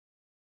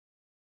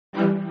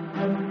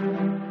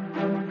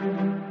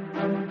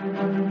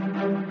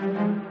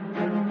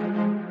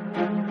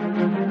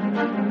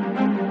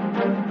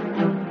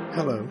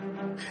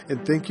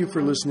and thank you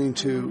for listening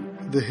to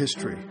The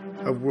History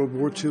of World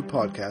War II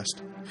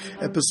podcast,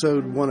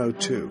 episode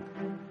 102,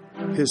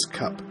 His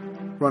Cup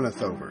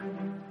Runneth Over.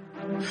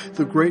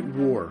 The Great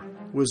War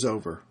was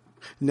over.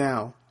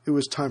 Now it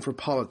was time for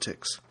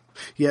politics,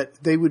 yet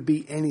they would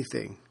be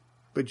anything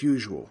but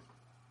usual.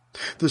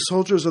 The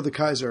soldiers of the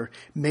Kaiser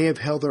may have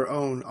held their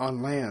own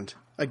on land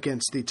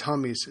against the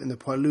Tommies and the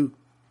Poilus,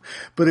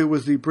 but it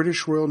was the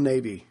British Royal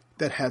Navy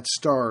that had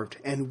starved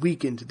and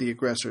weakened the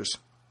aggressors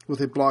with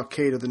a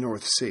blockade of the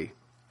North Sea.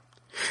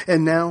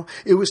 And now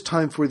it was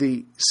time for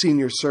the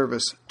senior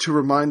service to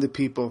remind the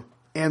people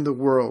and the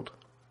world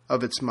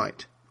of its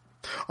might.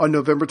 On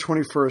November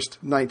 21st,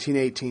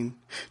 1918,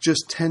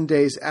 just 10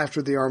 days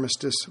after the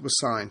armistice was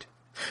signed,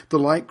 the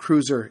light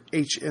cruiser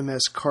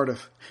HMS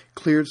Cardiff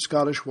cleared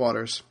Scottish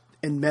waters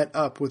and met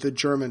up with a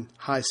German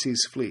high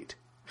seas fleet,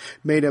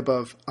 made up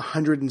of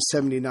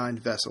 179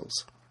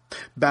 vessels,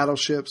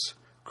 battleships,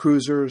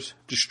 cruisers,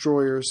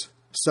 destroyers,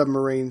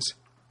 submarines,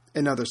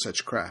 and other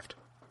such craft.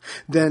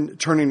 Then,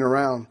 turning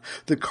around,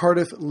 the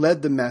Cardiff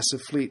led the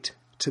massive fleet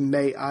to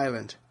May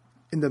Island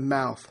in the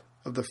mouth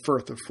of the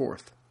Firth of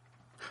Forth.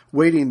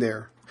 Waiting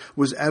there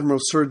was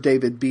Admiral Sir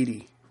David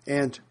Beatty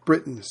and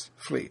Britain's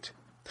fleet,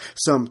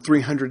 some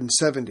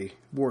 370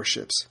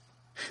 warships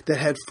that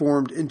had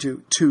formed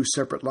into two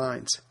separate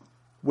lines,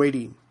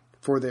 waiting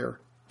for their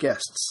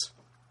guests.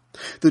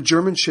 The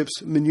German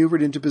ships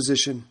maneuvered into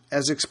position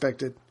as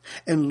expected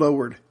and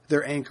lowered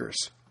their anchors,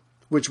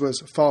 which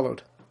was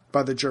followed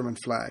by the German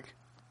flag.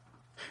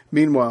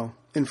 Meanwhile,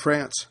 in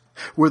France,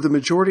 where the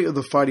majority of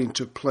the fighting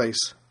took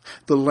place,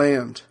 the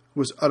land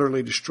was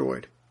utterly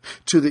destroyed.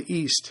 To the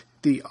east,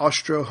 the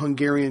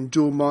Austro-Hungarian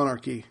dual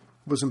monarchy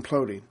was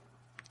imploding.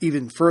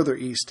 Even further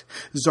east,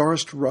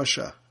 Tsarist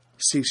Russia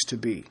ceased to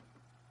be.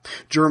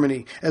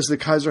 Germany, as the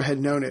Kaiser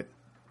had known it,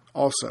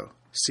 also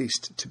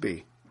ceased to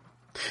be.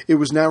 It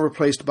was now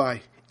replaced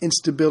by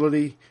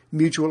instability,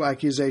 mutual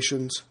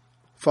accusations,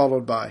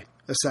 followed by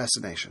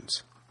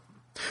assassinations,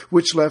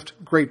 which left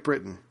Great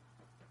Britain.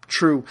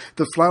 True,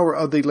 the flower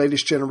of the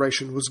latest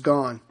generation was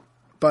gone,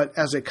 but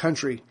as a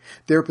country,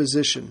 their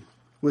position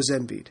was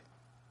envied.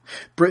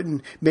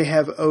 Britain may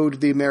have owed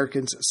the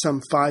Americans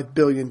some $5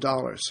 billion,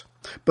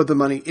 but the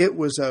money it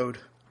was owed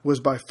was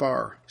by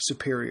far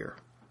superior.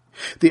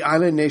 The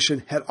island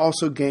nation had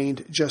also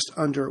gained just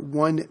under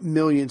 1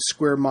 million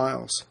square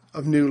miles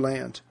of new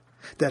land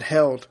that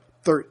held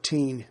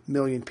 13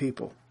 million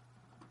people.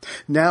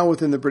 Now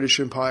within the British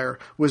Empire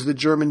was the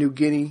German New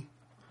Guinea,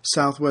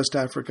 Southwest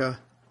Africa,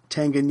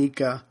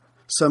 Tanganyika,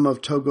 some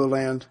of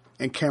Togoland,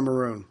 and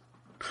Cameroon.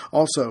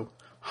 Also,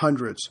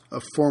 hundreds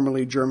of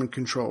formerly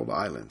German-controlled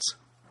islands.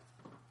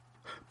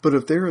 But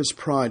if there is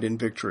pride in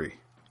victory,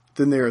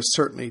 then there is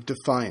certainly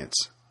defiance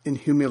in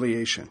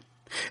humiliation.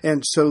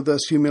 And so,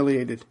 thus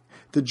humiliated,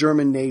 the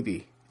German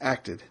Navy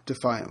acted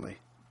defiantly.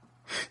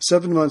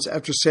 7 months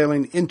after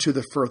sailing into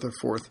the Firth of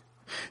Forth,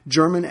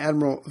 German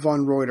Admiral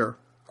von Reuter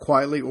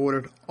quietly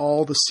ordered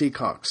all the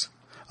Seacocks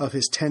of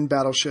his 10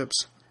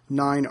 battleships,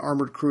 9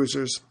 armored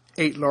cruisers,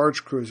 8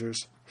 large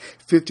cruisers,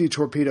 50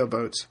 torpedo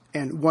boats,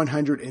 and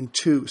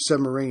 102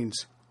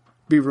 submarines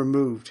be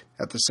removed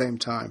at the same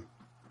time.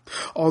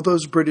 All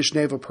those British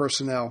naval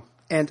personnel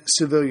and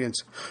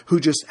civilians who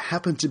just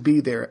happened to be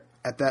there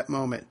at that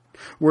moment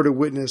were to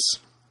witness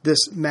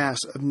this mass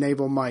of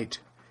naval might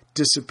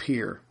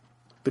disappear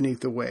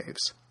beneath the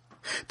waves.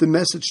 The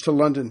message to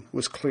London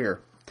was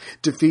clear.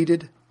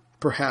 Defeated,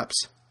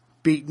 perhaps.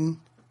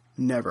 Beaten,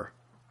 never.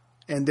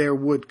 And there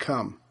would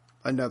come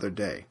another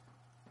day.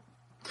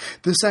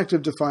 This act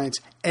of defiance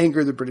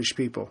angered the British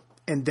people,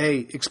 and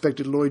they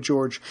expected Lloyd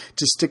George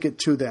to stick it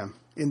to them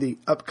in the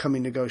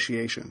upcoming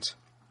negotiations.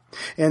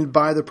 And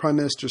by the Prime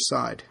Minister's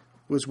side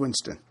was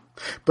Winston.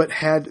 But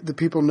had the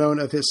people known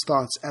of his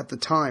thoughts at the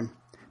time,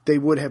 they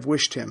would have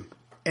wished him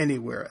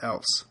anywhere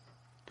else.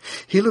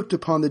 He looked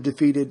upon the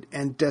defeated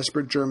and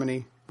desperate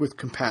Germany with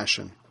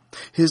compassion.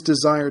 His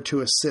desire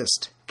to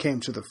assist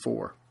came to the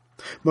fore.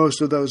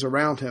 Most of those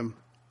around him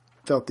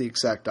felt the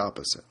exact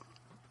opposite.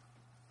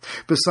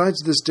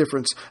 Besides this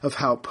difference of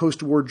how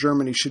post-war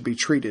Germany should be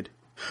treated,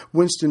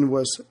 Winston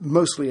was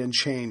mostly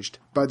unchanged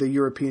by the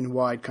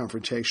European-wide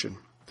confrontation.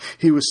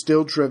 He was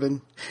still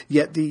driven,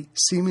 yet the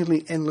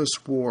seemingly endless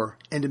war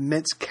and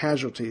immense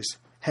casualties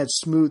had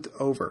smoothed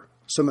over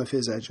some of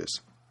his edges.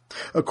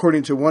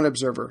 According to one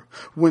observer,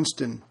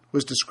 Winston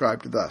was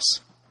described thus,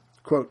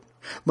 quote,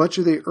 "Much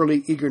of the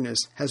early eagerness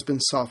has been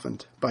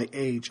softened by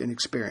age and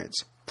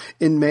experience.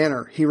 In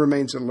manner, he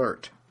remains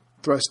alert,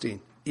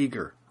 thrusting,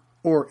 eager,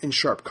 or, in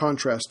sharp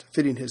contrast,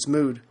 fitting his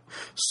mood,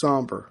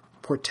 somber,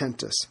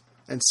 portentous,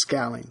 and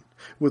scowling,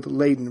 with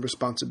laden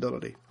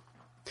responsibility.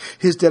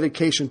 His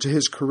dedication to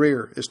his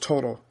career is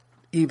total,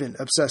 even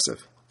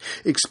obsessive.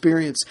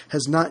 Experience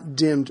has not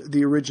dimmed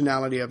the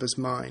originality of his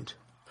mind,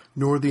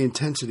 nor the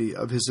intensity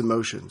of his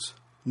emotions,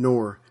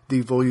 nor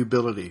the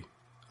volubility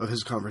of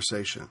his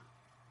conversation."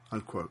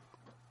 Unquote.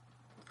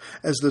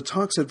 As the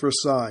talks at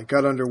Versailles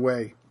got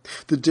underway,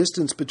 the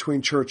distance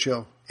between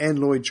Churchill and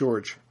Lloyd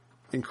George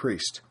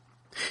increased.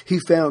 He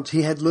found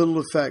he had little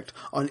effect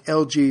on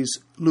LG's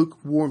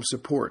lukewarm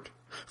support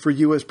for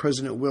U.S.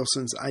 President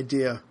Wilson's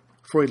idea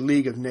for a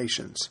League of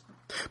Nations.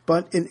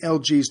 But in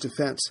LG's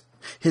defense,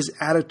 his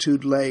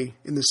attitude lay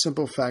in the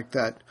simple fact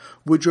that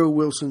Woodrow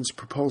Wilson's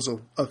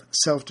proposal of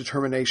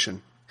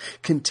self-determination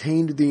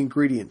contained the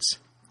ingredients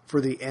for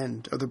the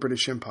end of the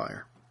British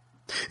Empire.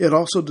 It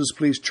also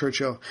displeased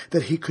Churchill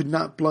that he could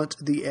not blunt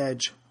the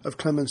edge of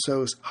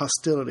Clemenceau's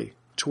hostility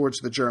towards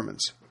the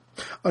Germans.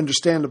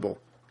 Understandable,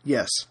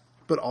 yes,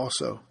 but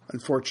also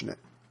unfortunate,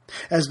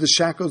 as the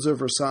shackles of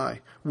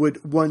Versailles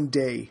would one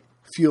day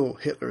fuel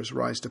Hitler's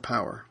rise to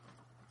power.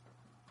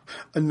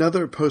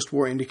 Another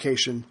post-war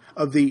indication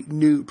of the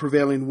new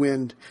prevailing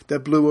wind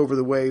that blew over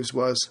the waves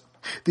was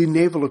the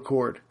naval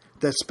accord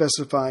that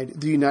specified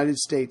the United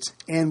States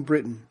and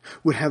Britain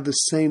would have the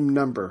same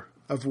number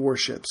of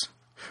warships,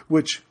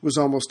 which was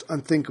almost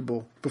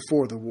unthinkable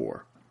before the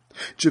war.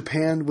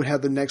 Japan would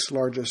have the next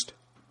largest,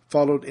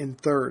 followed in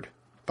third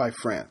by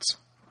France.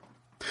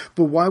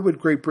 But why would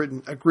Great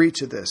Britain agree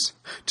to this,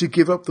 to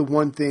give up the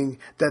one thing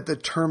that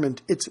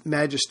determined its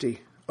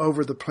majesty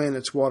over the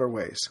planet's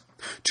waterways,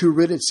 to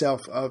rid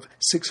itself of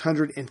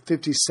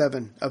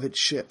 657 of its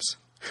ships,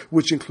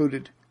 which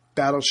included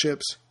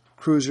battleships,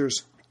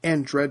 cruisers,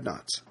 and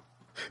dreadnoughts?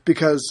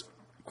 Because,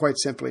 quite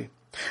simply,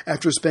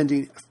 after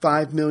spending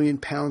 £5 million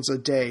a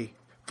day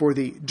for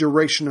the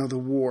duration of the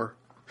war,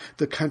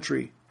 the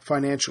country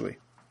financially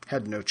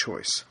had no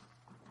choice.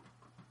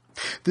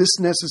 This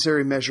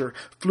necessary measure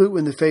flew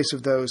in the face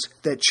of those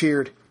that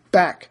cheered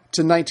back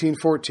to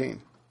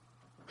 1914.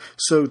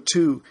 So,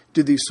 too,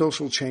 did the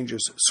social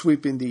changes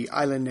sweeping the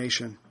island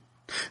nation.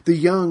 The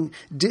young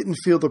didn't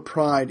feel the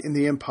pride in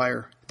the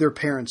empire their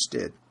parents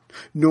did,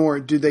 nor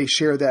did they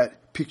share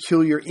that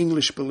peculiar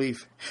English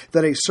belief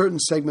that a certain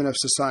segment of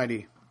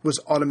society was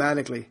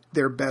automatically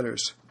their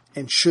betters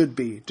and should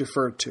be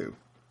deferred to.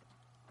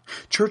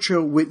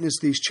 Churchill witnessed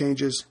these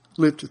changes,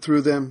 lived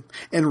through them,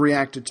 and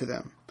reacted to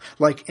them,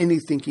 like any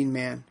thinking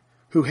man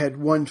who had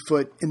one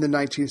foot in the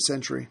 19th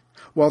century,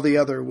 while the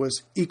other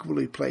was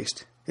equally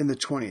placed in the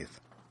 20th.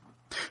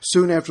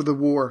 Soon after the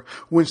war,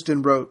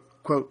 Winston wrote,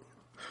 quote,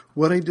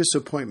 "What a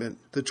disappointment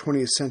the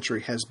 20th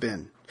century has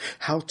been.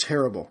 How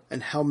terrible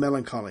and how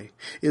melancholy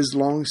its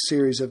long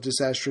series of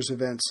disastrous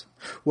events,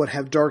 what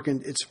have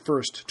darkened its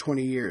first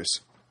 20 years.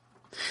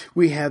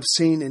 We have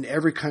seen in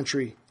every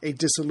country a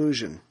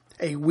disillusion,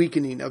 a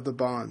weakening of the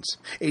bonds,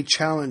 a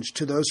challenge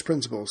to those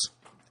principles,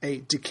 a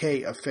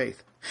decay of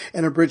faith,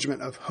 an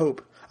abridgment of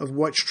hope of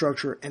what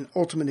structure and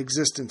ultimate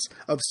existence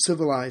of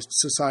civilized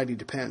society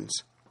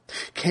depends.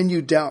 Can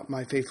you doubt,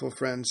 my faithful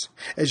friends,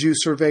 as you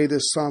survey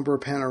this somber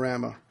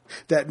panorama,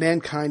 that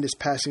mankind is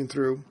passing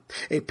through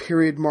a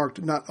period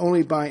marked not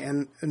only by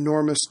an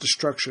enormous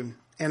destruction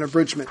and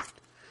abridgment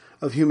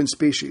of human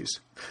species,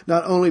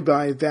 not only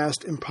by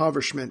vast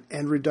impoverishment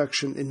and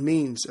reduction in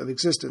means of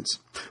existence,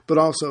 but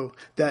also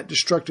that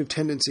destructive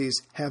tendencies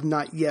have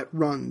not yet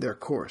run their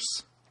course."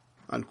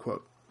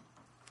 Unquote.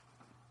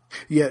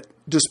 Yet,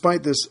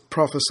 despite this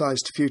prophesied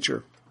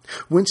future,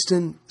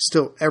 Winston,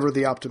 still ever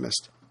the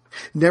optimist,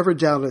 never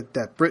doubted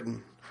that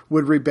Britain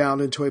would rebound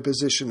into a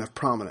position of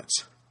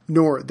prominence,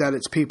 nor that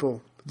its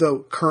people,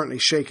 though currently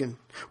shaken,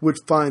 would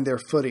find their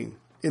footing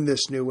in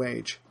this new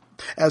age.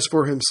 As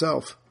for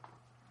himself,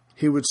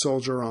 he would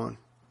soldier on.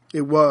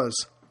 It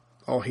was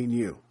all he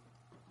knew.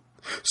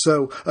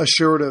 So,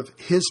 assured of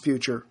his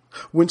future,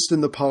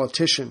 Winston the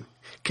politician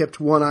kept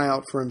one eye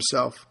out for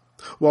himself,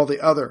 while the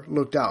other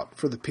looked out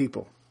for the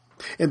people.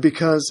 And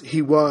because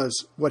he was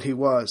what he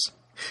was,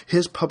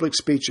 his public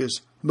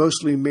speeches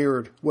mostly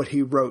mirrored what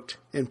he wrote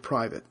in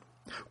private.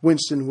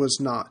 Winston was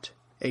not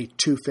a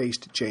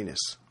two-faced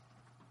Janus.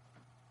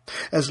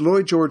 As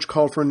Lloyd George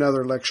called for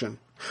another election,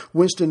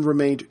 Winston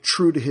remained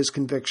true to his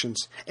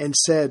convictions and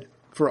said,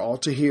 for all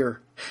to hear,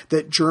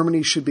 that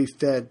Germany should be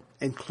fed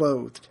and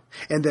clothed,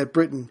 and that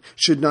Britain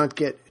should not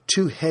get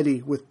too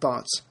heady with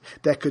thoughts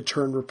that could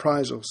turn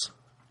reprisals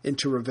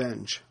into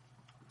revenge.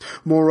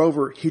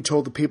 Moreover, he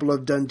told the people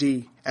of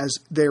Dundee, as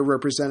their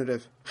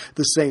representative,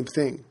 the same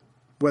thing,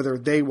 whether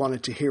they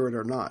wanted to hear it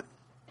or not.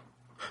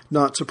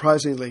 Not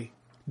surprisingly,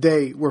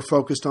 they were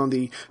focused on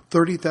the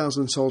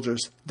 30,000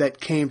 soldiers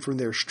that came from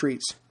their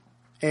streets,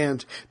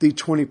 and the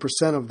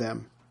 20% of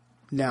them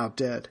now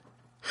dead.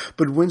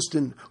 But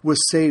Winston was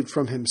saved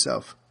from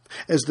himself,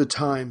 as the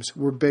times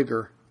were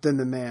bigger than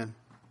the man.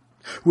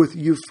 With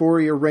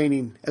euphoria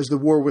reigning as the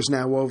war was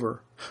now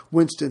over,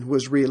 Winston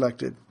was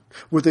reelected,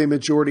 with a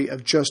majority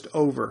of just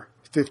over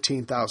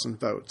 15,000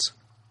 votes.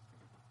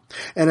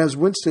 And as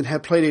Winston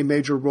had played a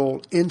major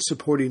role in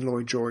supporting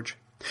Lloyd George,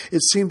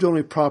 it seemed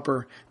only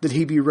proper that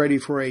he be ready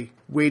for a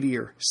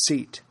weightier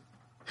seat.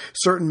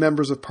 Certain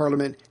members of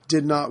Parliament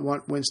did not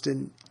want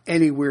Winston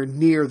anywhere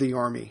near the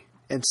army,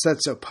 and said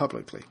so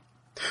publicly.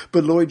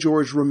 But Lloyd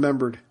George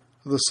remembered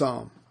the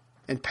Somme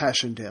and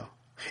Passchendaele,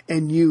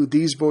 and knew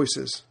these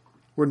voices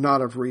were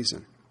not of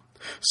reason.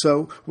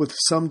 So, with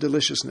some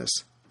deliciousness,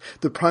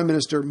 the Prime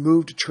Minister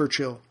moved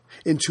Churchill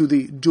into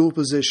the dual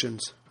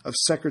positions of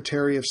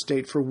Secretary of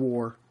State for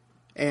War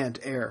and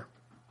Air.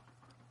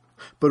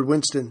 But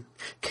Winston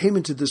came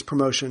into this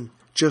promotion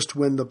just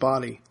when the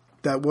body,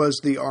 that was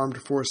the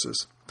armed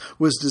forces,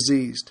 was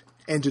diseased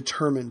and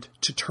determined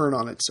to turn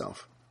on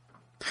itself.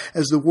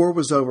 As the war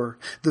was over,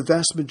 the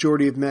vast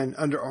majority of men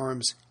under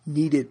arms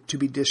needed to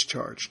be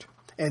discharged,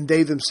 and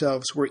they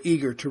themselves were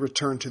eager to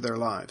return to their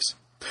lives.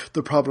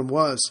 The problem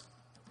was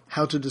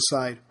how to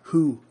decide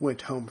who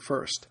went home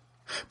first.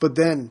 But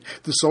then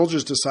the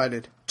soldiers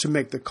decided to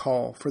make the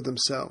call for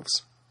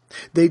themselves.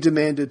 They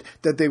demanded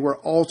that they were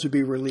all to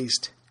be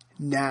released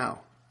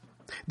now.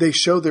 They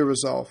showed their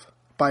resolve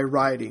by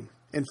rioting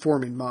and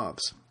forming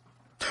mobs.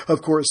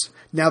 Of course,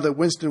 now that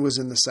Winston was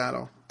in the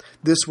saddle,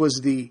 this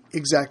was the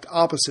exact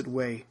opposite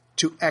way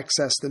to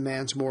access the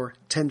man's more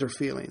tender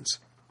feelings.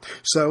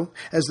 So,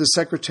 as the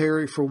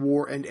Secretary for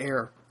War and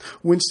Air,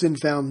 Winston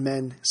found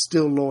men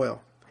still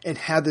loyal and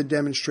had the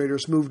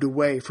demonstrators moved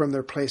away from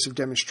their place of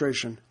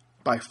demonstration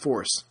by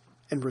force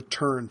and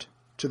returned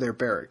to their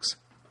barracks.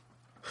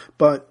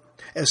 But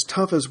as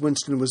tough as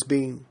Winston was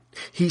being,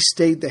 he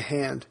stayed the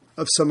hand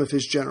of some of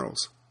his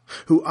generals,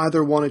 who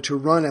either wanted to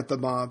run at the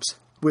mobs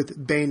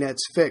with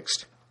bayonets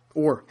fixed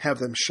or have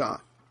them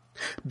shot.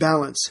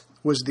 Balance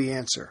was the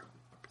answer,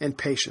 and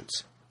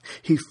patience.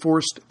 He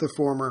forced the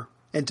former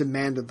and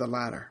demanded the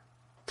latter.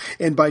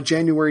 And by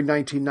January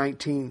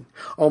 1919,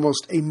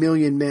 almost 1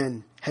 million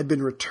men had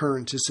been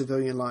returned to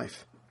civilian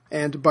life.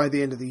 And by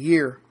the end of the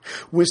year,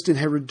 Winston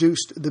had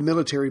reduced the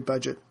military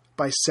budget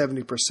by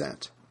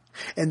 70%.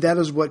 And that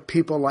is what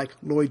people like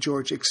Lloyd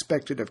George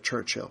expected of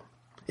Churchill: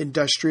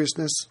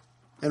 industriousness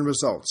and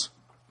results,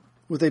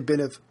 with a bit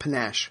of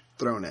panache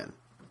thrown in.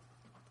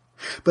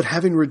 But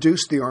having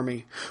reduced the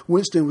army,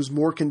 Winston was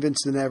more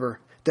convinced than ever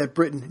that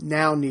Britain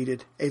now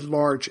needed a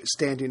large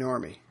standing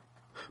army.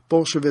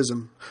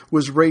 Bolshevism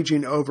was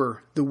raging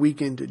over the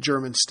weakened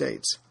German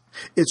states.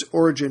 Its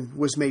origin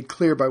was made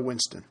clear by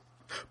Winston.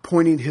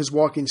 Pointing his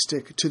walking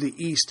stick to the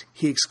east,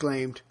 he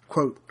exclaimed,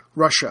 quote,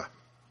 "Russia,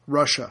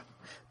 Russia,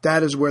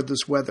 that is where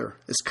this weather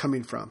is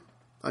coming from,"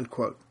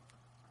 unquote.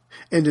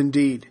 And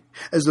indeed,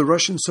 as the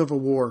Russian Civil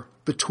War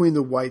between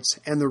the whites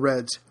and the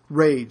reds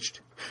raged,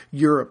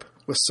 Europe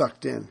was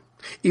sucked in,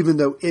 even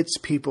though its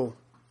people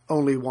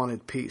only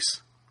wanted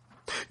peace.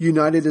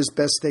 United as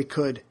best they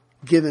could,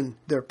 given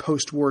their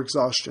post-war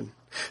exhaustion,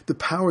 the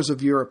powers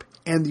of Europe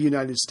and the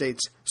United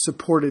States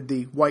supported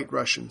the White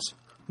Russians,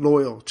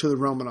 loyal to the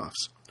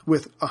Romanovs,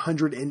 with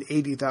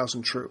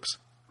 180,000 troops.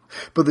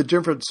 But the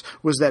difference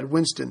was that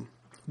Winston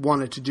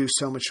wanted to do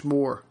so much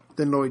more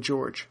than Lloyd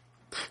George.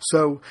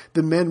 So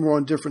the men were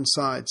on different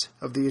sides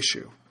of the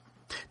issue.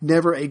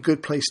 Never a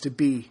good place to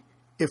be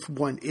if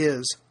one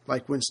is,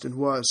 like Winston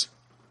was,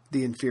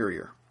 the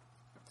inferior.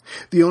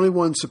 The only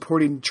ones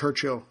supporting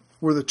Churchill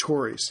were the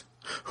Tories,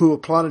 who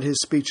applauded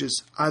his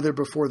speeches either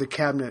before the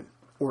cabinet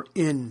or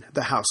in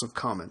the House of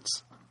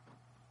Commons.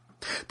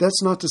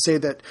 That's not to say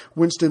that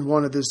Winston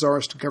wanted the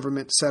Tsarist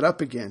government set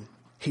up again.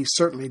 He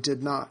certainly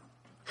did not.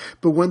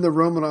 But when the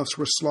Romanovs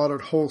were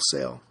slaughtered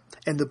wholesale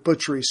and the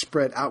butchery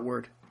spread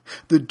outward,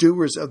 the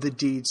doers of the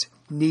deeds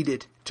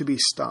needed to be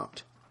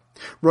stopped.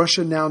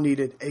 Russia now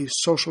needed a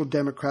social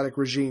democratic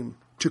regime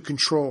to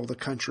control the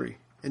country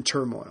in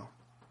turmoil.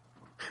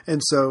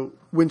 And so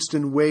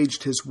Winston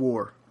waged his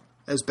war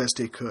as best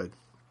he could.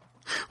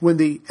 When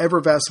the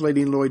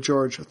ever-vacillating Lloyd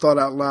George thought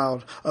out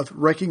loud of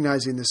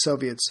recognizing the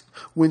Soviets,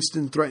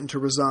 Winston threatened to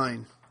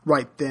resign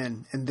right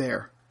then and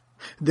there.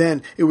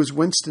 Then it was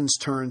Winston's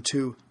turn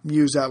to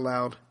muse out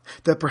loud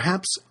that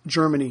perhaps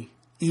Germany,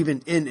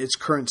 even in its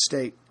current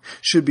state,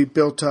 should be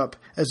built up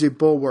as a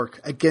bulwark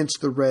against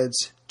the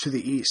Reds to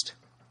the east.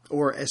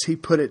 Or, as he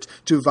put it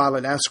to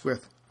Violet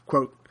Asquith,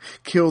 quote,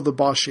 "Kill the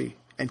Boche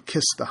and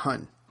kiss the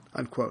Hun,"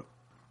 unquote.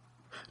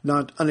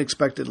 Not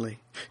unexpectedly,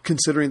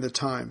 considering the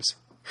times,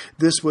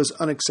 this was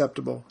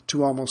unacceptable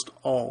to almost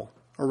all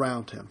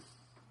around him.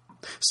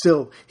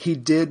 Still, he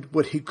did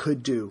what he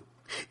could do,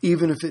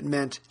 even if it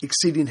meant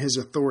exceeding his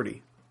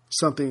authority,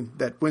 something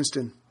that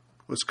Winston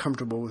was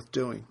comfortable with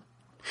doing.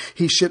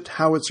 He shipped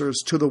howitzers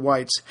to the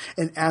whites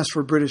and asked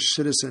for British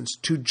citizens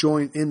to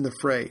join in the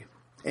fray,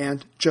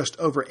 and just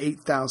over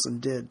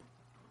 8,000 did.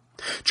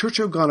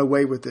 Churchill got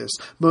away with this,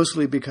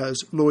 mostly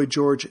because Lloyd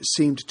George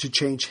seemed to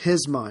change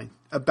his mind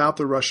about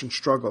the Russian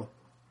struggle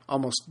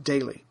almost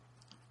daily.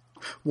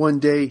 One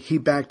day he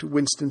backed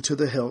Winston to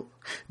the hilt,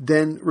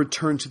 then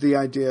returned to the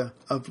idea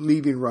of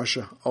leaving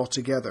Russia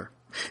altogether,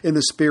 in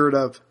the spirit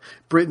of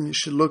Britain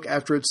should look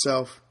after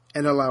itself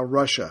and allow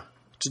Russia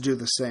to do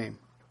the same.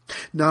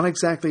 Not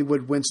exactly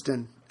what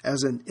Winston,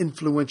 as an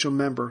influential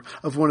member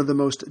of one of the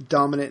most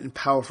dominant and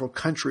powerful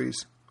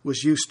countries,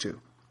 was used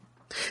to.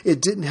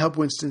 It didn't help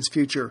Winston's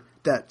future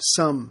that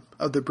some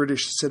of the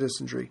British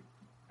citizenry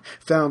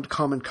found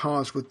common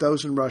cause with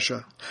those in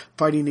Russia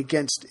fighting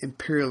against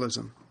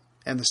imperialism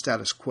and the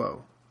status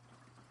quo.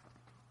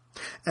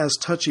 As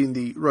touching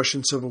the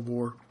Russian Civil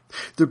War,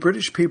 the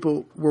British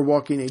people were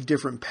walking a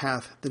different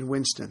path than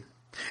Winston,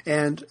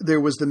 and there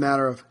was the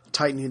matter of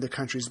tightening the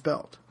country's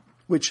belt,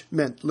 which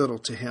meant little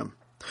to him.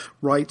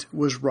 Right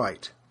was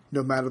right,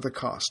 no matter the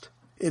cost,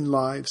 in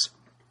lives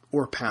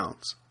or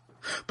pounds.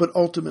 But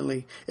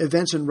ultimately,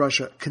 events in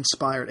Russia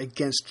conspired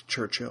against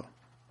Churchill.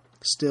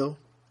 Still,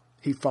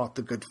 he fought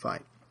the good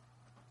fight.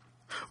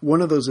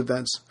 One of those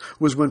events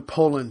was when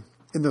Poland,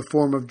 in the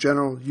form of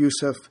General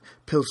Józef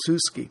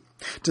Pilsudski,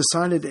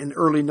 decided in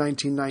early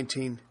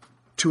 1919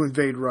 to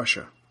invade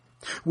Russia,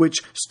 which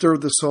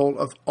stirred the soul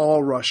of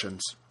all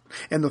Russians,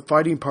 and the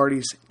fighting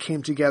parties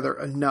came together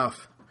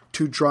enough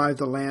to drive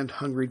the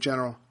land-hungry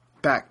general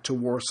back to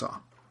Warsaw.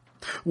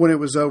 When it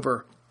was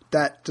over,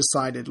 that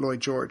decided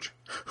Lloyd George,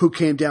 who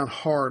came down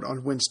hard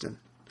on Winston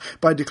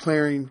by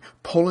declaring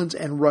Poland's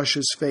and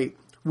Russia's fate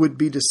would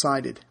be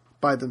decided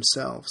by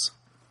themselves.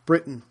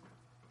 Britain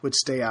would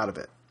stay out of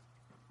it.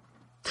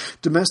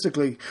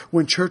 Domestically,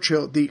 when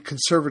Churchill, the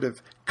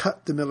conservative,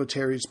 cut the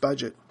military's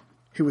budget,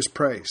 he was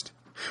praised.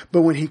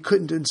 But when he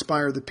couldn't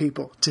inspire the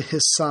people to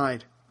his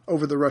side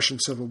over the Russian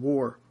Civil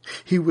War,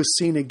 he was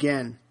seen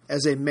again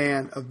as a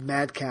man of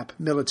madcap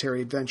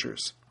military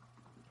adventures.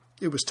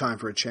 It was time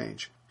for a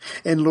change,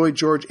 and Lloyd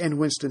George and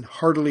Winston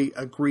heartily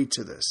agreed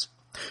to this.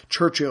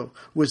 Churchill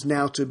was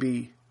now to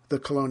be the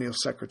colonial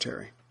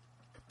secretary.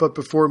 But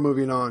before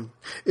moving on,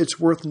 it's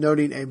worth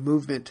noting a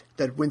movement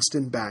that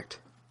Winston backed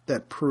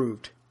that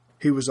proved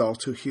he was all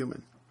too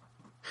human.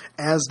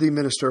 As the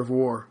Minister of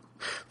War,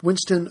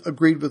 Winston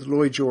agreed with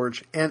Lloyd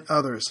George and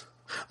others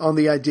on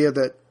the idea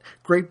that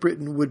Great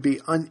Britain would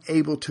be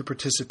unable to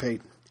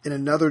participate in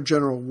another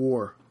general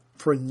war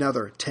for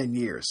another 10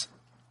 years.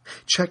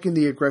 Checking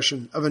the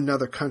aggression of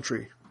another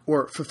country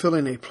or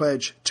fulfilling a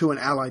pledge to an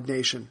allied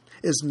nation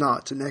is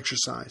not an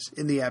exercise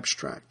in the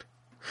abstract.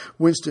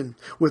 Winston,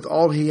 with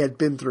all he had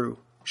been through,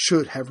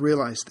 should have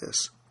realized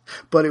this,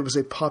 but it was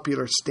a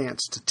popular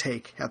stance to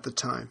take at the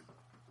time.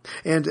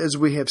 And as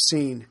we have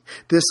seen,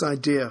 this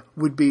idea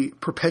would be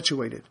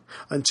perpetuated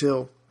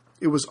until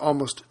it was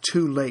almost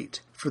too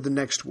late for the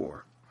next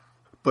war.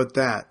 But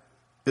that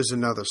is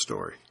another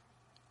story.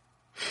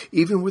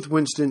 Even with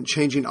Winston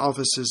changing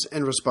offices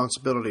and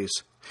responsibilities,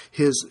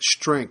 his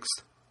strength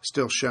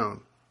still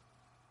shone.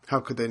 How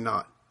could they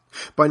not?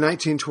 By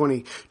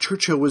 1920,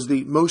 Churchill was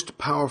the most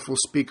powerful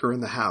speaker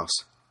in the House,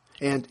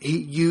 and he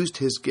used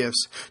his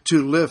gifts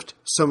to lift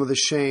some of the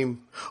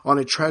shame on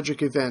a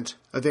tragic event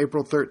of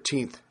April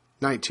 13th,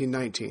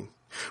 1919,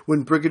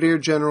 when Brigadier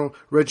General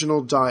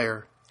Reginald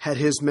Dyer had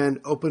his men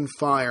open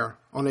fire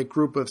on a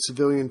group of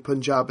civilian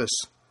Punjabis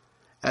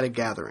at a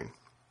gathering.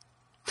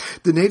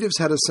 The natives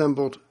had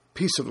assembled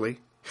peaceably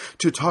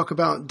to talk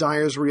about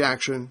Dyer's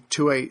reaction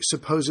to a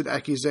supposed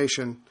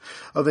accusation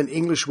of an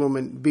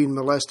Englishwoman being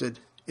molested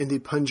in the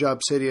Punjab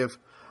city of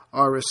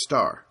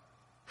Amritsar.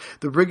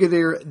 The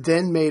brigadier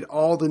then made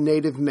all the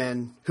native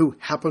men who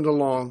happened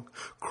along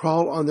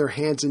crawl on their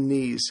hands and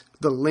knees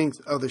the length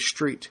of the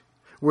street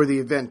where the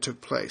event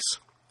took place.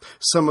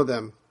 Some of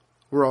them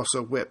were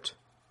also whipped.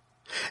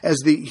 As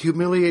the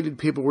humiliated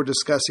people were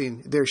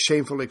discussing their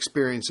shameful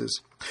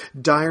experiences,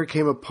 Dyer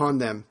came upon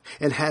them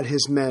and had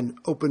his men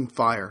open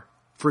fire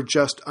for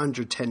just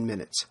under 10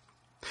 minutes.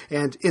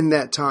 And in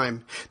that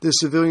time, the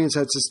civilians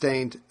had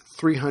sustained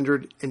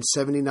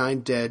 379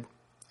 dead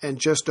and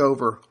just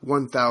over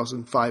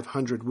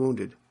 1,500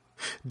 wounded.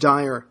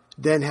 Dyer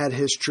then had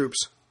his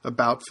troops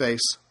about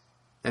face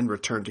and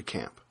returned to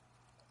camp.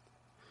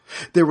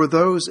 There were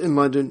those in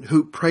London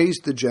who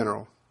praised the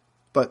general,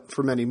 but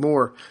for many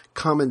more,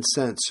 common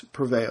sense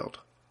prevailed.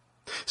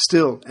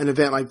 Still, an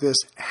event like this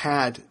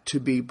had to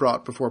be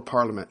brought before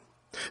Parliament.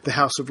 The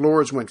House of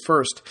Lords went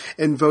first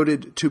and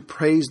voted to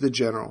praise the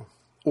general,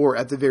 or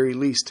at the very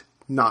least,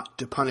 not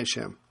to punish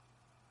him.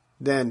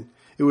 Then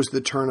it was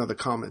the turn of the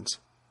Commons.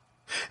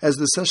 As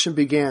the session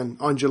began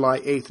on July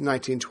 8,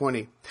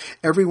 1920,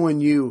 everyone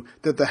knew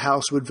that the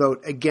House would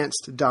vote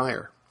against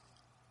Dyer.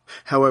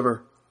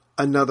 However,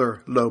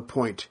 another low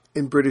point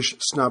in British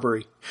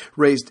snobbery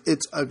raised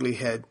its ugly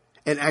head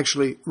and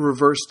actually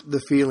reversed the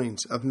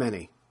feelings of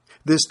many,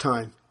 this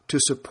time to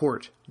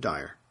support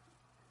Dyer.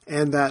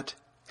 And that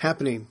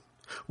happening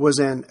was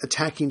an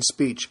attacking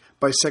speech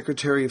by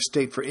Secretary of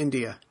State for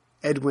India,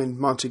 Edwin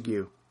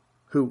Montagu,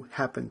 who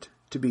happened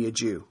to be a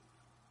Jew.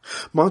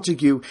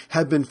 Montagu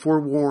had been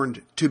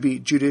forewarned to be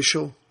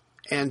judicial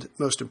and,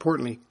 most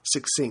importantly,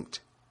 succinct,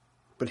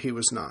 but he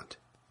was not.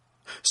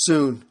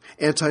 Soon,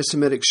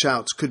 anti-Semitic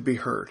shouts could be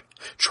heard,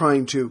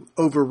 trying to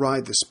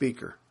override the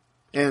speaker,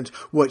 and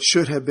what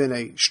should have been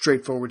a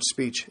straightforward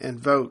speech and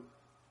vote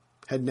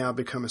had now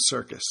become a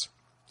circus.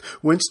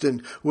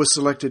 Winston was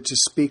selected to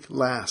speak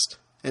last,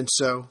 and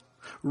so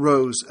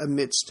rose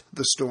amidst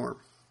the storm.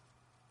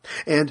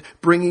 And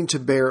bringing to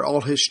bear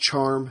all his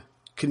charm,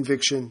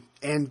 conviction,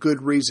 and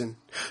good reason,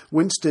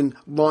 Winston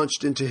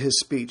launched into his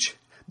speech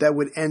that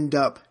would end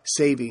up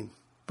saving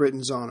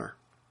Britain's honor.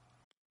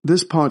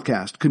 This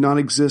podcast could not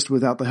exist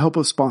without the help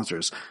of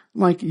sponsors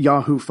like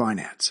Yahoo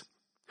Finance.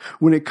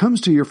 When it comes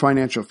to your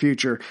financial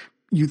future,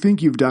 you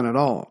think you've done it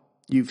all.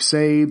 You've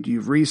saved,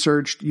 you've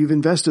researched, you've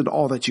invested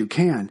all that you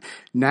can.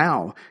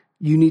 Now,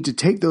 you need to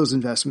take those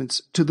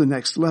investments to the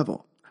next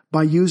level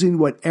by using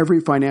what every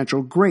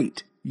financial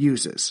great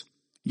uses,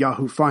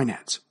 Yahoo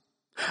Finance.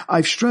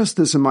 I've stressed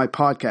this in my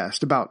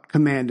podcast about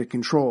command and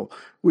control,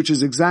 which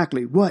is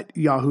exactly what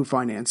Yahoo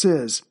Finance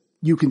is.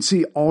 You can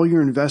see all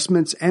your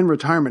investments and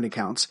retirement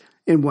accounts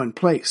in one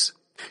place.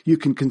 You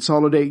can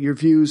consolidate your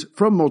views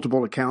from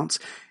multiple accounts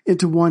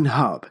into one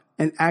hub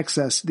and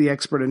access the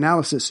expert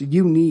analysis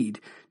you need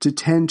to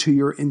tend to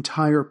your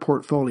entire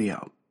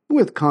portfolio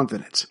with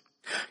confidence.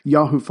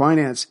 Yahoo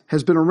Finance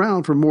has been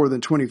around for more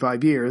than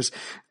 25 years,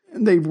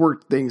 and they've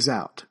worked things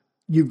out.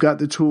 You've got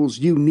the tools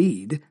you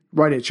need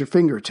right at your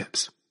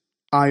fingertips.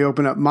 I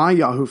open up my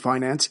Yahoo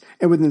Finance,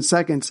 and within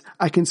seconds,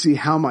 I can see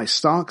how my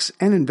stocks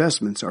and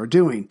investments are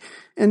doing.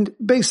 And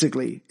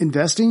basically,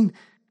 investing,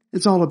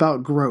 it's all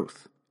about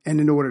growth. And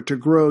in order to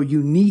grow,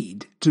 you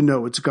need to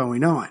know what's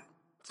going on.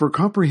 For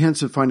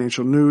comprehensive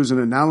financial news and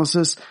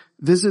analysis,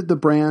 visit the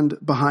brand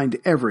behind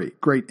every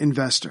great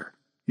investor,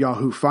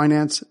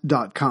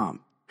 yahoofinance.com.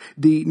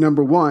 The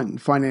 #1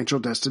 financial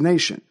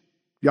destination,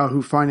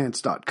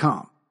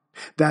 yahoofinance.com.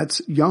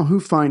 That's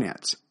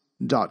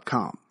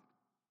yahoofinance.com.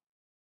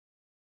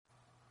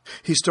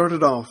 He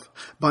started off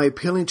by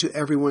appealing to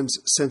everyone's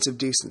sense of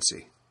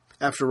decency.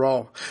 After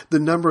all, the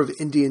number of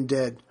Indian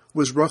dead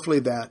was roughly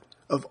that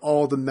of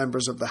all the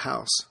members of the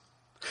House.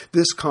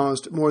 This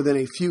caused more than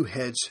a few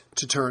heads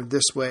to turn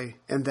this way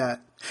and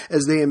that,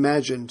 as they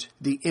imagined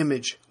the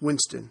image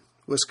Winston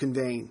was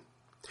conveying.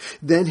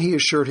 Then he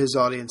assured his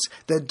audience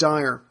that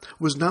Dyer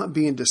was not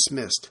being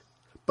dismissed,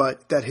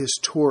 but that his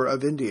tour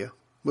of India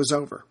was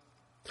over.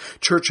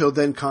 Churchill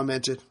then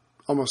commented,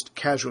 almost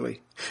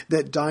casually,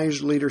 that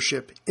Dyer's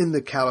leadership in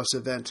the Calais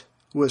event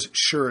was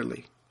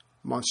surely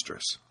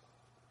monstrous.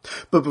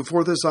 But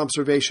before this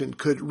observation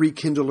could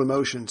rekindle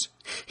emotions,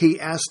 he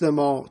asked them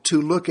all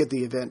to look at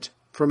the event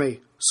from a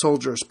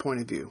soldier's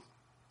point of view.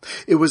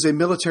 It was a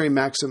military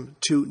maxim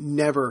to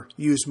never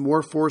use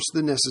more force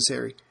than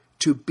necessary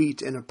to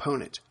beat an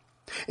opponent,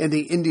 and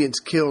the Indians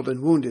killed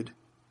and wounded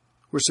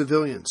were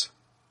civilians,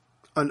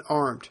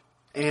 unarmed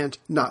and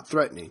not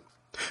threatening,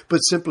 but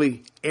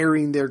simply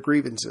airing their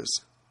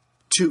grievances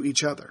to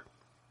each other.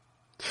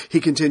 He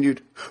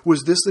continued,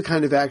 was this the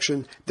kind of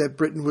action that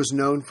Britain was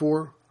known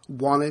for,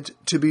 wanted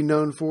to be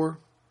known for?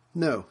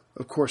 No,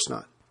 of course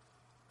not.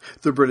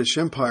 The British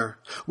Empire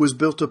was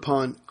built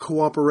upon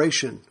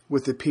cooperation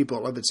with the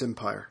people of its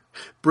empire.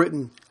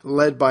 Britain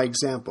led by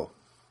example,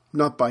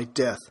 not by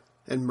death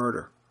and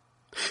murder.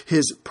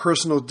 His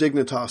personal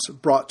dignitas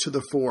brought to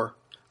the fore,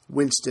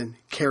 Winston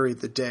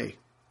carried the day.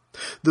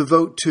 The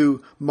vote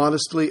to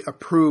modestly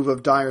approve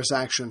of Dyer's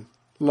action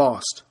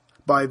lost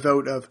by a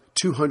vote of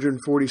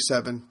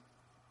 247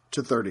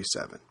 to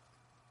 37.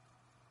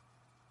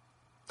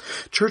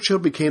 Churchill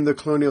became the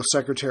colonial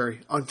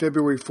secretary on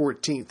February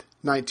 14th,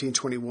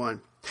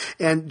 1921,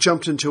 and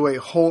jumped into a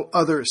whole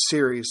other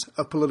series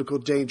of political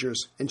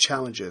dangers and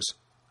challenges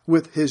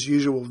with his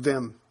usual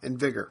vim and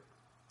vigor.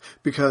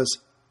 Because,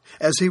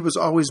 as he was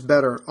always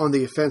better on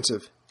the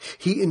offensive,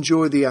 he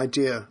enjoyed the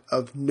idea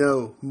of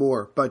no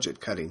more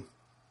budget cutting.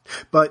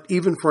 But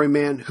even for a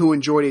man who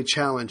enjoyed a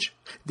challenge,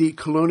 the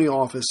Colonial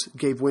Office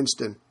gave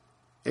Winston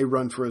a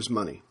run for his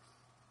money.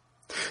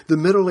 The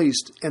Middle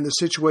East and the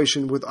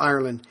situation with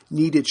Ireland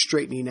needed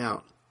straightening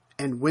out,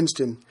 and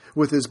Winston,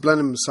 with his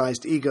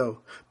Blenheim-sized ego,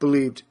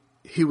 believed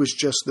he was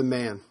just the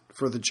man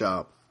for the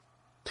job.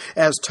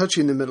 As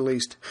touching the Middle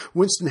East,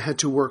 Winston had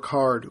to work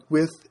hard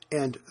with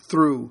and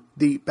through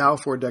the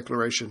Balfour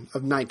Declaration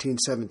of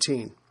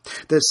 1917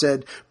 that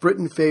said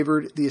Britain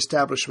favored the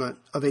establishment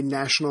of a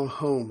national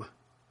home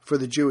for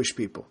the Jewish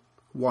people,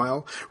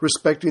 while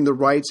respecting the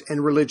rights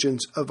and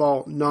religions of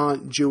all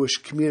non-Jewish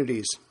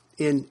communities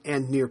in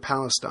and near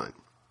Palestine.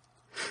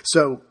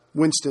 So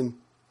Winston,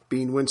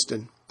 being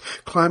Winston,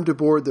 climbed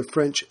aboard the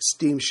French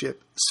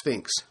steamship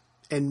Sphinx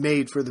and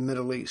made for the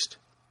Middle East.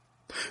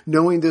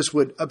 Knowing this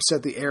would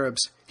upset the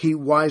Arabs, he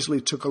wisely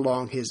took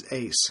along his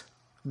ace,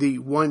 the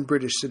one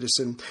British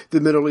citizen the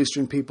Middle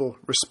Eastern people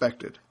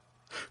respected,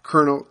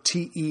 Colonel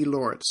T.E.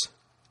 Lawrence,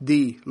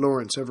 the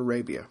Lawrence of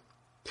Arabia.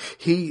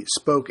 He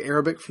spoke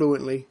Arabic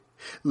fluently,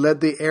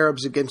 led the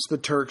Arabs against the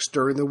Turks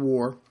during the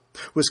war,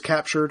 was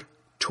captured,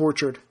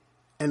 tortured,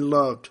 and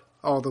loved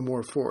all the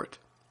more for it.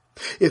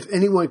 If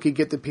anyone could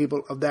get the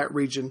people of that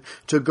region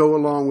to go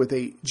along with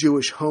a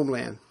Jewish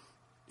homeland,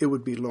 it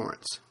would be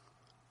Lawrence.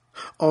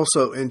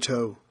 Also in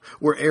tow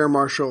were Air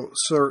Marshal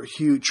Sir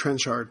Hugh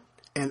Trenchard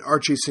and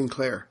Archie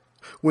Sinclair,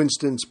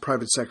 Winston's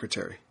private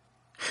secretary.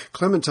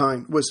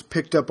 Clementine was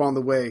picked up on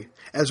the way,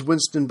 as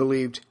Winston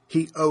believed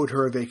he owed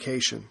her a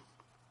vacation,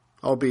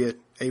 albeit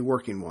a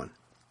working one.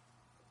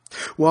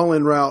 While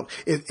en route,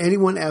 if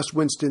anyone asked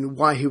Winston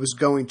why he was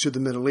going to the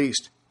Middle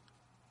East,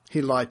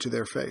 he lied to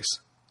their face.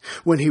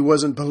 When he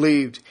wasn't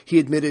believed, he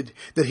admitted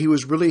that he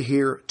was really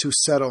here to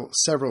settle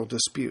several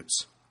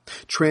disputes,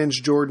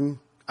 Transjordan,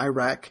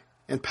 Iraq,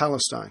 and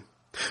Palestine,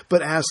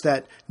 but asked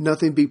that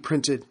nothing be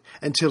printed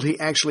until he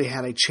actually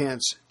had a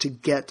chance to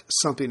get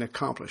something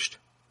accomplished.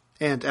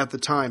 And at the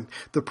time,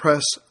 the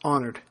press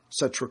honored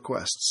such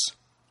requests.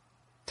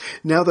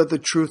 Now that the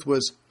truth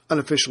was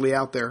unofficially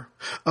out there,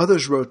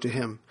 others wrote to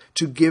him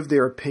to give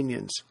their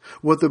opinions,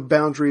 what the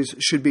boundaries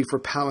should be for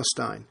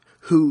Palestine,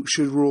 who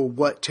should rule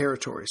what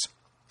territories,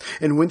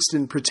 and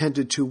Winston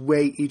pretended to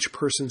weigh each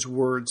person's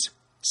words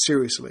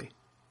seriously,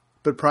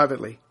 but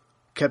privately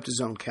kept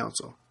his own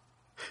counsel.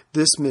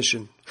 This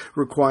mission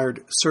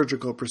required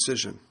surgical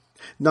precision,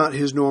 not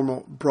his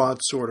normal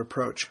broadsword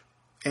approach,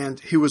 and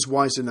he was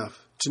wise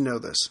enough to know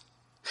this.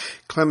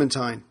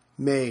 Clementine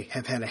may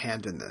have had a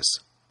hand in this.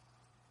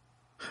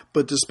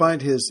 But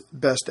despite his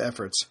best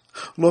efforts,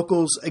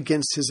 locals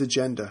against his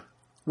agenda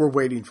were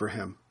waiting for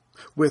him,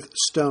 with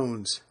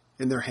stones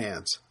in their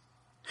hands.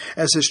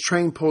 As his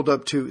train pulled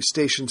up to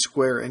Station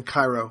Square in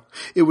Cairo,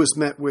 it was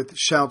met with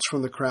shouts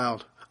from the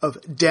crowd of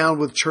 "Down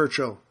with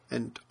Churchill,"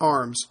 and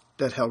arms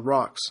that held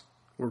rocks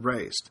were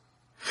raised.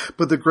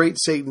 But the great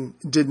Satan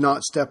did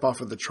not step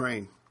off of the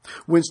train.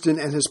 Winston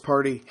and his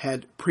party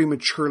had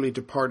prematurely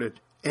departed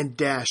and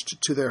dashed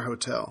to their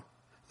hotel,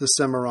 the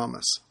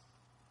Semiramis.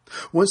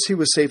 Once he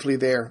was safely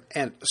there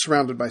and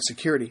surrounded by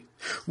security,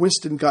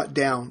 Winston got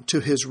down to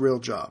his real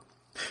job,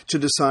 to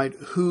decide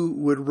who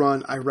would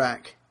run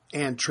Iraq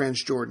and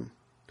Transjordan.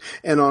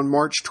 And on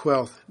March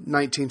 12,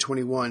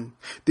 1921,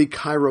 the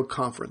Cairo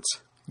Conference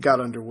got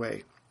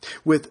underway,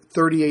 with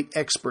 38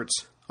 experts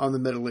on the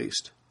Middle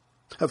East.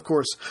 Of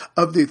course,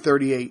 of the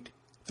 38,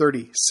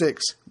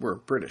 36 were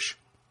British.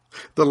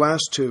 The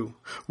last two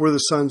were the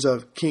sons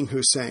of King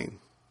Hussein,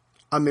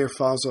 Amir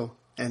Faisal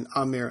and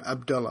Amir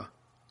Abdullah.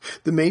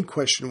 The main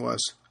question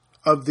was,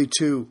 of the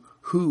two,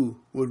 who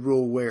would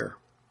rule where?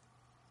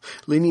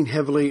 Leaning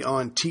heavily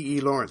on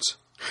T.E. Lawrence,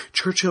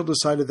 Churchill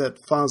decided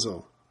that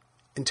Faisal,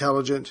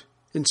 intelligent,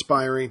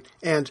 inspiring,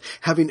 and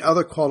having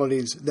other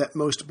qualities that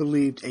most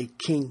believed a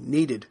king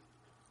needed,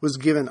 was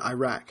given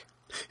Iraq.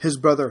 His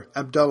brother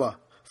Abdullah,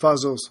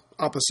 Faisal's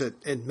opposite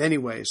in many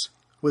ways,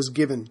 was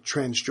given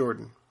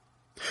Transjordan.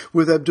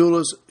 With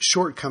Abdullah's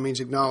shortcomings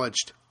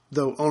acknowledged,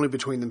 though only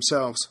between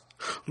themselves,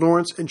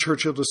 Lawrence and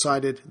Churchill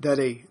decided that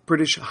a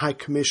British High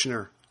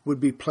Commissioner would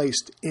be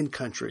placed in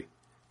country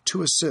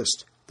to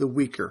assist the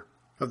weaker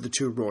of the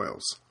two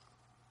royals.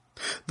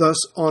 Thus,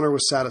 honor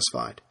was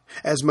satisfied,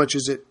 as much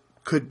as it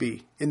could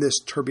be in this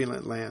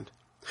turbulent land.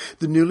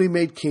 The newly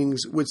made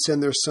kings would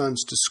send their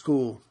sons to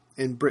school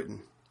in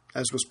Britain,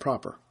 as was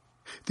proper.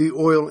 The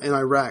oil in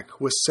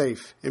Iraq was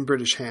safe in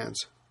British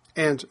hands,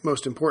 and,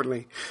 most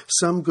importantly,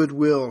 some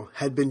goodwill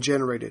had been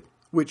generated,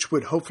 which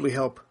would hopefully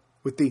help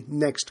with the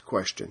next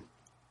question,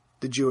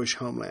 the Jewish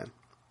homeland.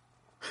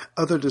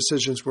 Other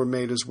decisions were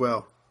made as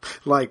well,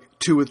 like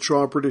to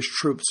withdraw British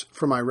troops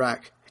from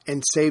Iraq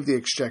and save the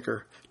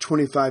exchequer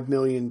 £25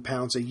 million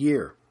a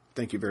year,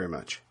 thank you very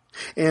much,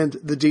 and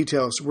the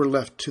details were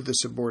left to the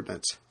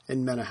subordinates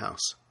in Mena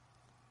House.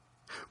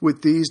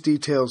 With these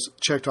details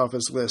checked off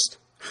his list,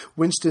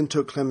 Winston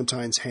took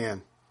Clementine's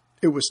hand.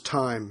 It was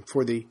time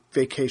for the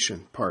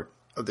vacation part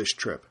of this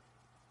trip.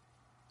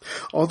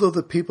 Although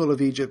the people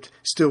of Egypt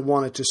still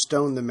wanted to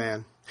stone the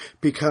man,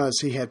 because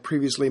he had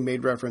previously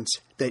made reference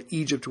that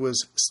Egypt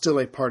was still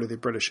a part of the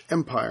British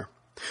Empire,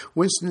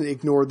 Winston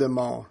ignored them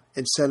all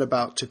and set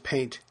about to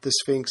paint the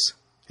Sphinx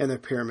and the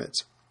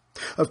pyramids.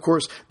 Of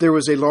course, there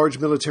was a large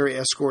military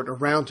escort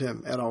around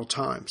him at all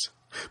times,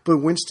 but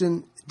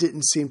Winston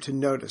didn't seem to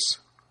notice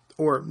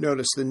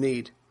the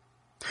need.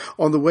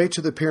 On the way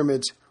to the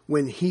pyramids,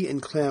 when he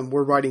and Clem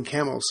were riding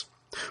camels,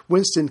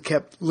 Winston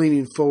kept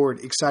leaning forward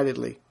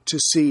excitedly to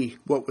see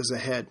what was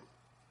ahead.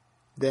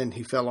 Then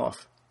he fell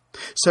off.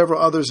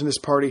 Several others in his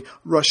party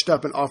rushed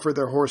up and offered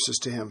their horses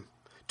to him,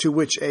 to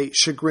which a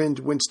chagrined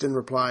Winston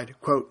replied,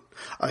 quote,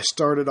 "I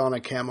started on a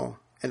camel,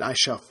 and I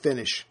shall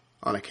finish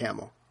on a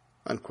camel,"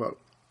 unquote.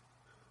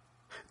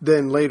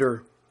 Then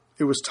later,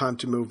 it was time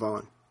to move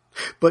on.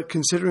 But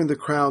considering the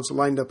crowds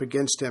lined up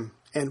against him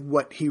and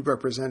what he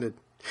represented,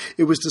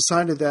 it was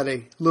decided that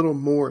a little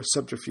more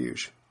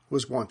subterfuge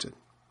was wanted.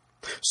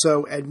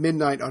 So at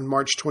midnight on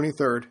March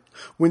 23rd,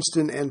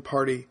 Winston and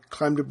party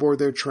climbed aboard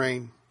their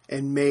train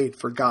and made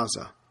for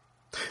Gaza.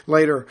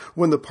 Later,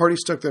 when the party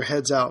stuck their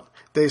heads out,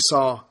 they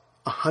saw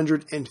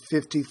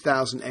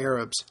 150,000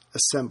 Arabs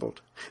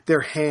assembled,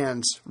 their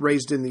hands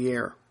raised in the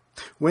air.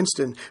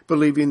 Winston,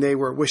 believing they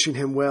were wishing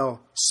him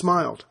well,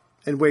 smiled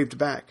and waved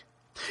back.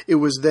 It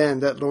was then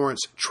that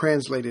Lawrence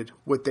translated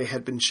what they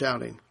had been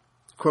shouting.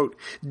 Quote,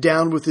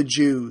 "Down with the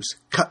Jews,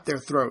 cut their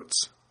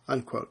throats,"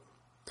 unquote.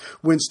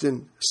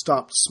 Winston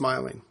stopped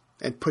smiling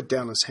and put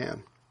down his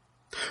hand.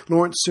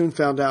 Lawrence soon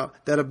found out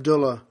that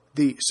Abdullah,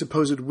 the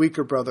supposed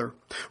weaker brother,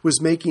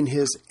 was making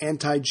his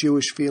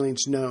anti-Jewish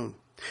feelings known,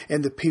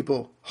 and the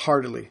people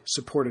heartily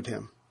supported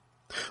him.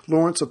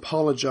 Lawrence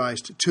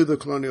apologized to the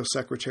colonial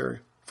secretary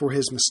for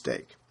his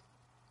mistake.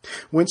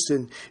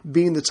 Winston,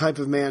 being the type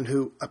of man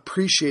who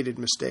appreciated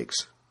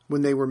mistakes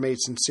when they were made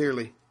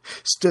sincerely,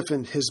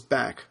 stiffened his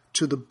back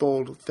to the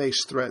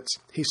bold-faced threats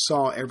he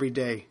saw every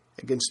day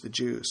against the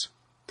Jews.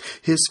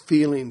 His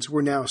feelings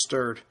were now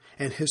stirred,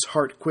 and his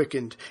heart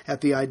quickened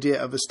at the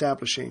idea of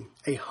establishing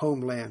a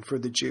homeland for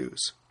the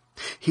Jews.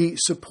 He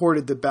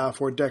supported the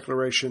Balfour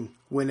Declaration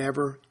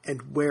whenever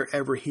and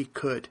wherever he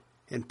could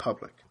in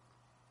public.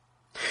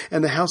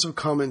 And the House of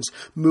Commons,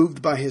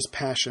 moved by his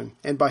passion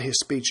and by his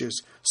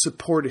speeches,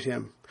 supported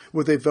him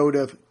with a vote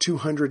of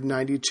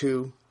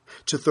 292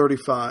 to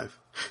 35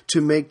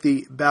 to make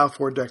the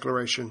Balfour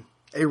Declaration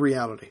a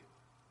reality.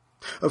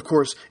 Of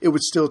course, it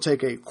would still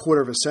take a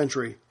quarter of a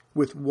century,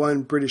 with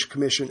one British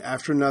commission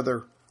after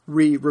another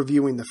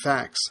reviewing the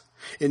facts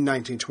in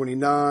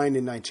 1929,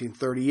 in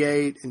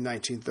 1938, in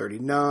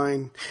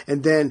 1939,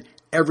 and then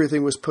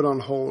everything was put on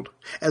hold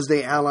as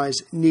the Allies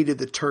needed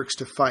the Turks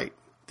to fight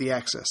the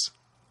Axis.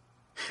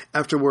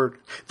 Afterward,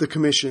 the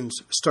commissions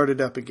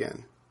started up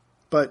again.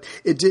 But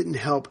it didn't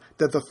help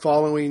that the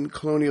following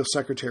colonial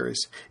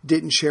secretaries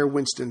didn't share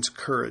Winston's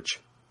courage.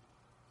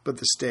 But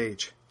the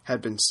stage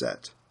had been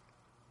set.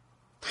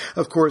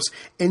 Of course,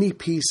 any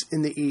peace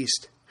in the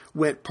East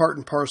went part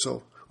and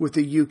parcel with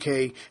the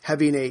UK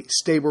having a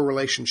stable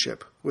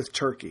relationship with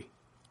Turkey.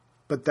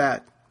 But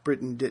that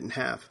Britain didn't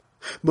have,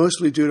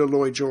 mostly due to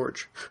Lloyd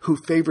George, who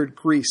favored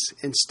Greece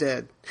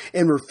instead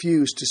and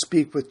refused to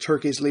speak with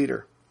Turkey's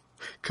leader,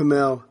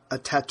 Kemal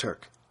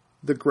Atatürk,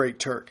 the Great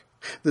Turk,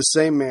 the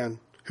same man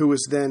who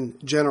was then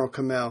General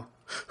Kemal,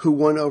 who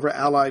won over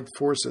Allied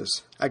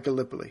forces at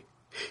Gallipoli.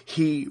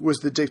 He was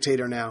the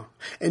dictator now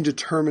and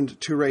determined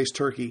to raise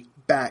Turkey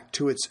back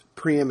to its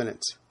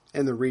preeminence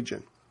in the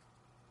region.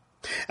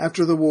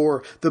 After the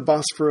war, the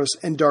Bosphorus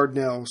and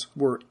Dardanelles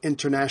were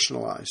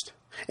internationalized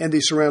and the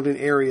surrounding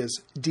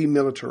areas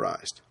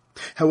demilitarized.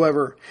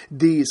 However,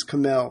 these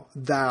Kemal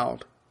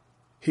vowed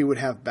he would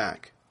have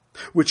back,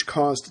 which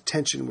caused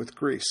tension with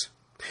Greece,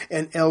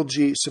 and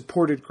LG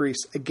supported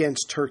Greece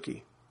against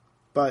Turkey.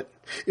 But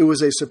it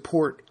was a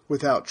support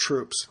without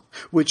troops,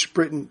 which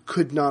Britain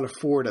could not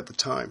afford at the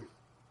time.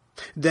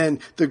 Then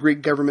the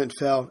Greek government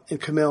fell,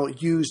 and Kemal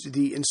used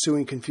the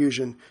ensuing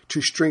confusion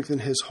to strengthen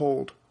his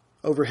hold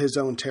over his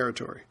own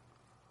territory.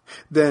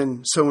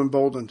 Then, so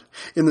emboldened,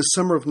 in the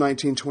summer of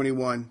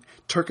 1921,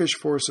 Turkish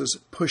forces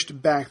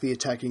pushed back the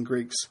attacking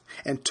Greeks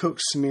and took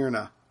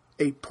Smyrna,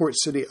 a port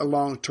city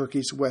along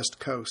Turkey's west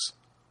coast.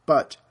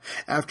 But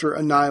after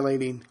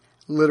annihilating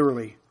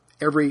literally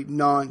every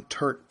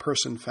non-Turk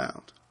person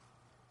found.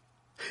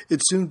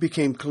 It soon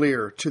became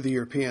clear to the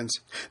Europeans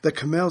that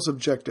Kemal's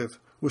objective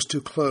was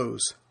to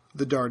close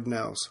the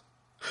Dardanelles.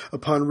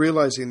 Upon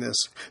realizing this,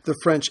 the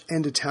French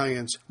and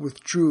Italians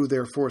withdrew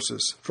their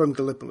forces from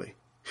Gallipoli,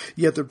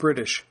 yet the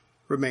British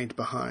remained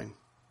behind.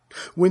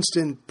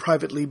 Winston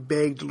privately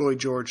begged Lloyd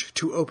George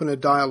to open a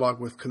dialogue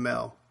with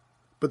Kemal,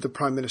 but the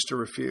Prime Minister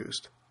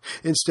refused.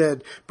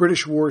 Instead,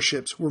 British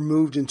warships were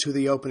moved into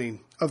the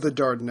opening of the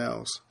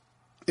Dardanelles.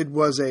 It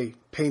was a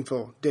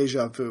painful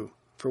déjà vu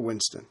for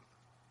Winston.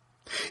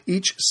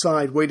 Each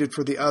side waited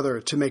for the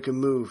other to make a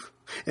move,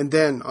 and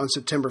then, on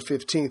September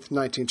 15,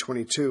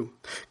 1922,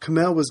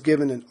 Kemal was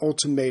given an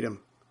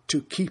ultimatum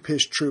to keep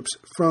his troops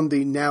from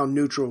the now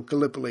neutral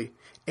Gallipoli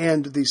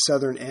and the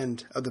southern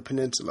end of the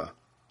peninsula.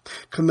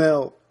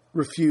 Kemal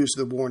refused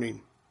the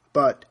warning,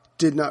 but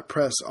did not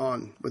press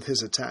on with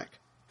his attack,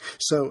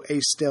 so a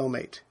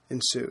stalemate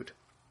ensued.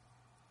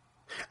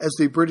 As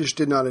the British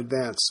did not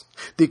advance,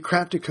 the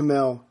crafty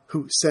Kemal,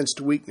 who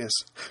sensed weakness,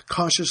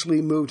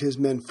 cautiously moved his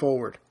men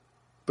forward,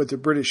 but the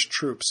British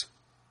troops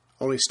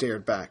only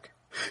stared back,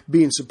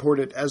 being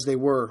supported as they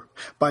were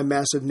by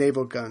massive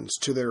naval guns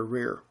to their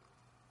rear.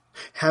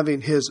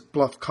 Having his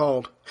bluff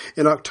called,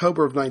 in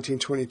October of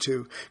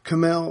 1922,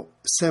 Kemal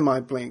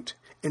semi-blinked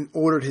and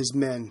ordered his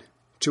men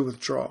to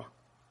withdraw,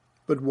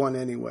 but won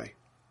anyway.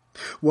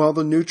 While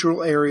the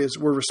neutral areas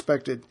were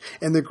respected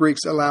and the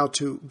Greeks allowed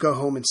to go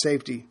home in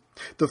safety,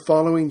 the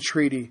following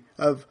Treaty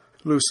of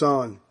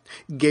Lausanne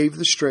gave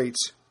the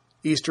Straits,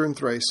 Eastern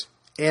Thrace,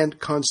 and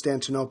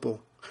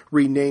Constantinople,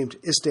 renamed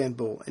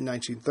Istanbul in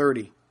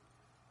 1930,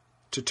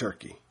 to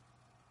Turkey.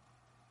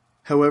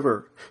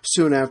 However,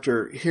 soon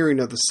after hearing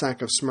of the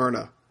sack of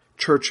Smyrna,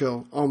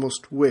 Churchill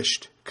almost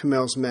wished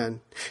Kemal's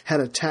men had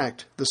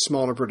attacked the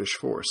smaller British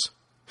force.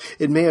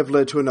 It may have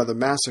led to another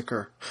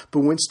massacre,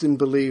 but Winston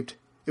believed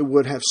it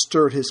would have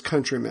stirred his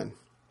countrymen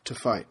to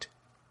fight.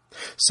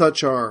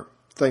 Such are,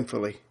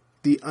 thankfully,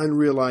 the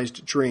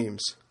unrealized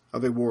dreams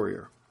of a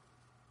warrior.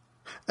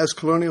 As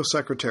colonial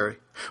secretary,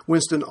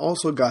 Winston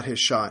also got his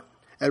shot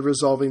at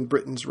resolving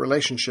Britain's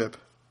relationship,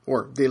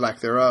 or the lack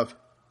thereof,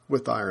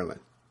 with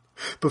Ireland.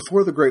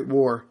 Before the Great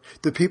War,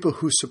 the people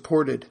who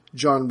supported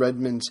John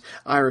Redmond's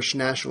Irish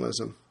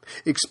nationalism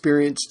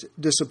experienced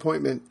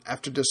disappointment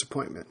after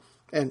disappointment.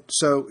 And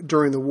so,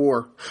 during the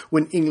war,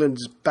 when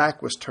England's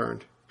back was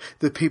turned,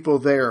 the people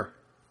there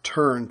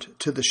turned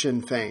to the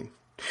Sinn Féin,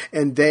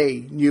 and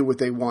they knew what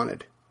they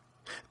wanted.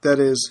 That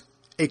is,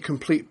 a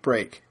complete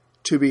break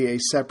to be a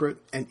separate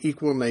and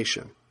equal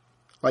nation,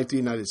 like the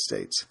United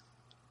States.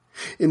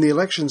 In the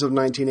elections of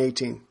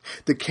 1918,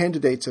 the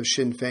candidates of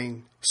Sinn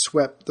Féin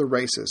swept the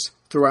races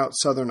throughout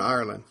Southern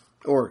Ireland,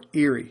 or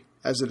Erie,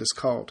 as it is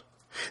called.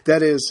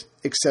 That is,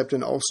 except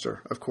in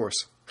Ulster, of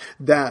course.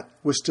 That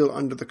was still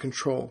under the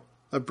control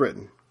of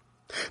Britain.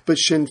 But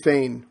Sinn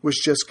Féin was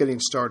just getting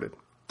started.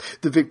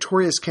 The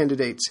victorious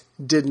candidates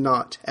did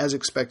not, as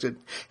expected,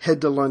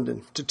 head to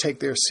London to take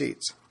their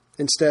seats.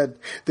 Instead,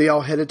 they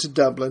all headed to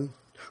Dublin,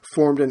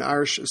 formed an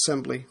Irish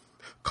assembly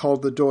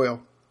called the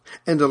Dáil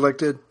and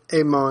elected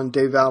Eamon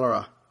de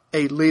Valera,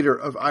 a leader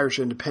of Irish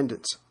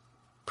independence,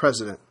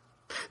 president.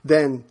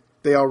 Then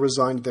they all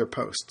resigned their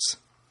posts.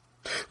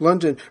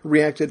 London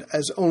reacted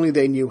as only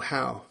they knew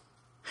how.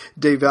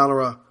 De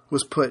Valera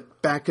was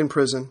put back in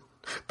prison,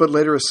 but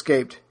later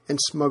escaped and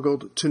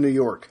smuggled to New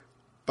York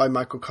by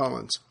Michael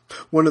Collins,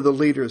 one of the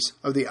leaders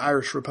of the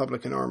Irish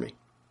Republican Army.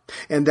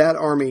 And that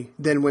army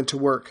then went to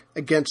work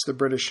against the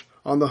British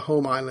on the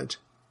home island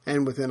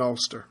and within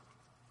Ulster.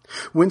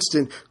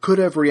 Winston could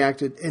have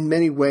reacted in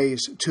many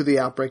ways to the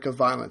outbreak of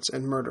violence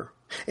and murder,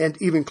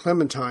 and even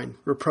Clementine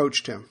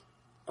reproached him.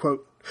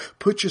 Quote,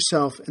 "Put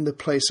yourself in the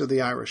place of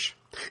the Irish.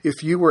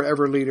 If you were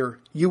ever leader,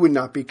 you would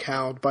not be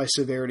cowed by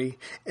severity,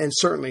 and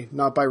certainly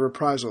not by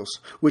reprisals,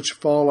 which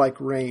fall like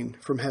rain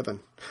from heaven,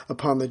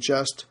 upon the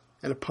just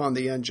and upon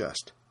the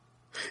unjust.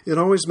 It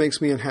always makes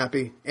me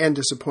unhappy and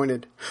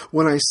disappointed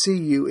when I see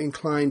you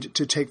inclined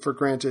to take for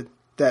granted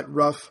that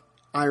rough,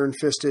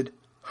 iron-fisted,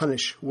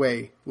 Hunnish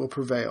way will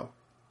prevail."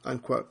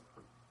 Unquote.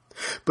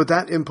 But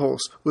that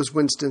impulse was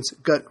Winston's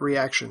gut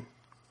reaction,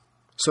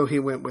 so he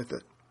went with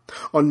it.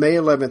 On May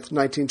 11,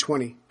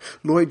 1920,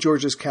 Lloyd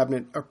George's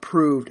cabinet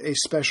approved a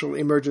special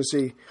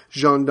emergency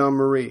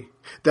gendarmerie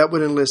that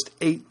would enlist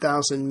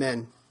 8,000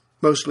 men,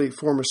 mostly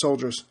former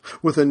soldiers,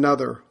 with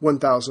another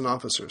 1,000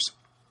 officers.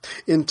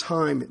 In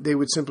time, they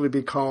would simply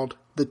be called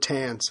the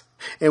Tans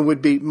and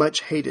would be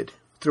much hated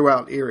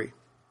throughout Erie.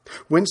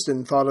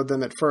 Winston thought of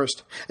them at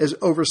first as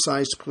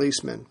oversized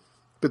policemen,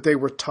 but they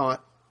were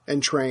taught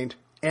and trained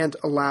and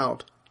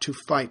allowed to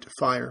fight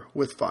fire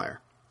with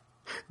fire.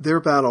 Their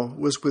battle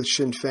was with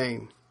Sinn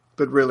Féin,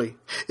 but really,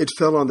 it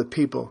fell on the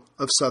people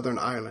of Southern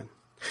Ireland.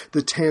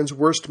 The Tans'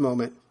 worst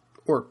moment,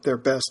 or their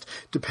best,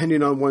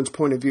 depending on one's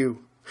point of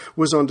view,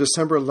 was on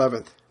December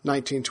 11,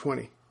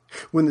 1920,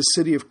 when the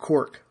city of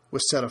Cork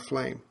was set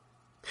aflame.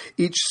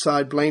 Each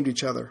side blamed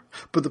each other,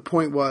 but the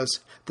point was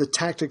the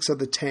tactics of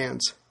the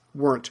Tans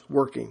weren't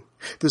working.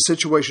 The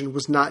situation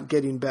was not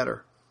getting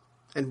better,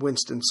 and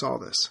Winston saw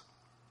this.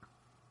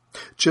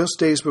 Just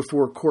days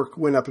before Cork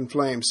went up in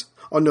flames,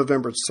 on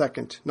November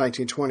 2,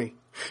 1920,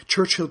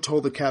 Churchill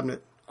told the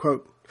cabinet,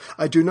 quote,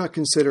 "I do not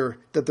consider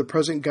that the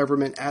present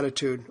government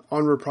attitude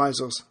on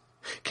reprisals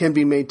can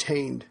be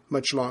maintained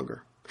much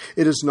longer.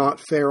 It is not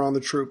fair on the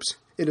troops.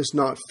 It is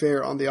not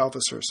fair on the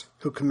officers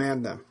who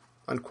command them."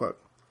 Unquote.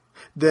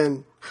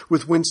 Then,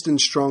 with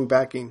Winston's strong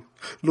backing,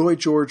 Lloyd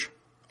George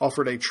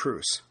offered a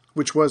truce,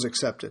 which was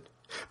accepted.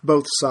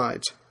 Both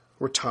sides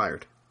were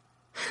tired.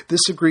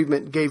 This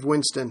agreement gave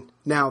Winston,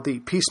 now the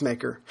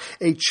peacemaker,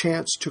 a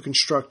chance to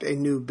construct a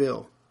new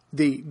bill,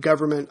 the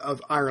Government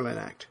of Ireland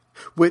Act,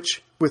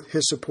 which, with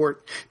his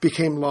support,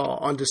 became law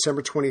on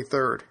December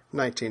 23,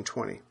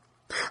 1920.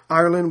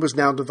 Ireland was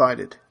now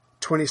divided.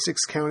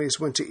 26 counties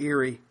went to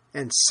Erie,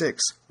 and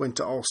 6 went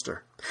to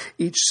Ulster.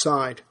 Each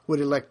side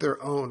would elect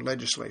their own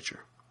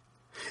legislature.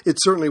 It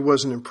certainly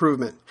was an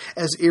improvement,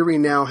 as Erie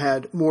now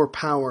had more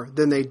power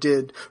than they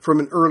did from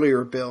an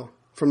earlier bill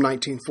from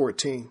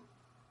 1914.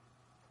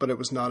 But it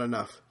was not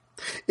enough.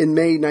 In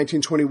May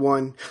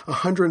 1921,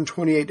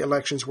 128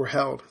 elections were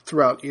held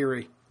throughout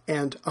Erie,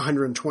 and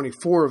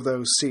 124 of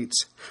those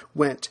seats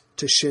went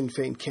to Sinn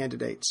Féin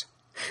candidates.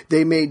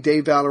 They made De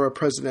Valera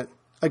president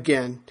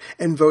again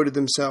and voted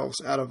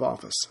themselves out of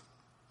office.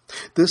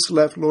 This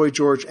left Lloyd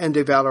George and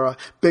De Valera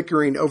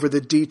bickering over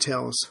the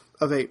details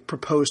of a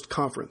proposed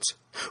conference,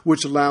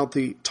 which allowed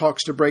the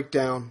talks to break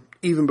down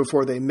even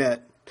before they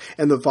met,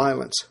 and the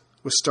violence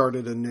was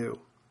started anew.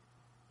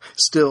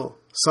 Still,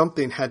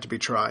 something had to be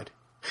tried.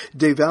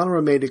 De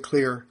Valera made it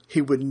clear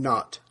he would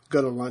not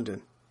go to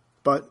London,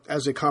 but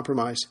as a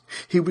compromise,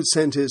 he would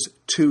send his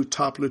 2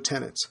 top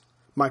lieutenants,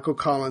 Michael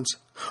Collins,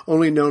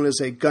 only known as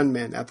a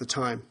gunman at the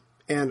time,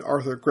 and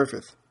Arthur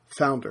Griffith,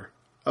 founder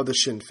of the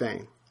Sinn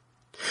Féin.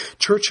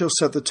 Churchill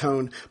set the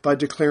tone by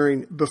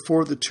declaring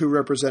before the 2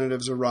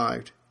 representatives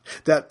arrived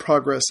that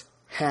progress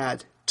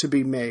had to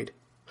be made.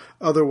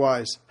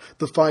 Otherwise,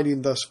 the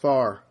fighting thus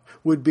far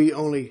would be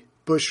only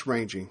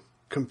bushranging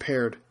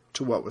compared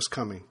to what was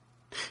coming.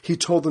 He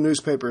told the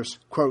newspapers,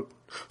 quote,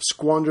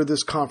 "Squander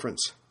this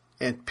conference,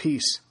 and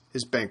peace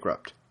is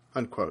bankrupt,"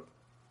 unquote.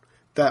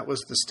 That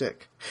was the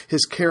stick.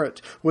 His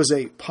carrot was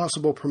a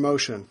possible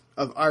promotion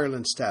of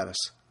Ireland's status,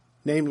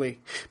 namely,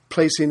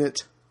 placing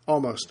it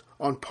almost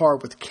on par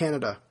with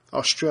Canada,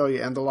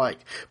 Australia, and the like,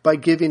 by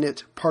giving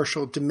it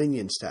partial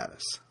dominion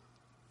status.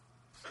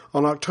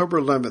 On October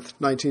 11,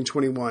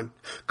 1921,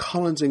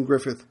 Collins and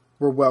Griffith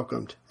were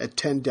welcomed at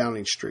 10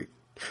 Downing Street.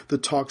 The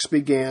talks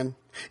began.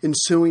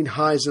 Ensuing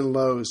highs and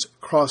lows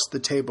crossed the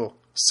table,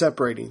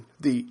 separating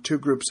the 2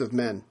 groups of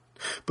men.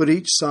 But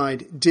each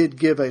side did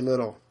give a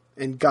little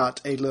and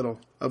got a little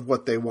of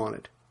what they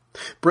wanted.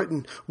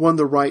 Britain won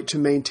the right to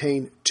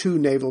maintain 2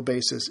 naval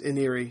bases in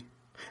Erie,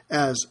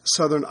 as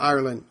Southern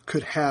Ireland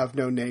could have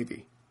no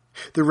navy.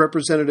 The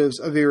representatives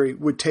of Erie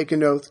would take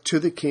an oath to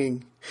the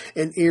king,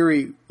 and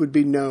Erie would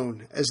be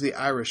known as the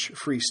Irish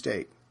Free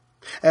State.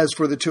 As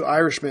for the two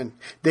Irishmen,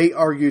 they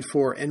argued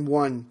for and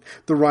won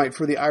the right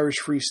for the Irish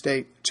Free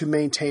State to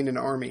maintain an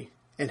army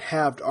and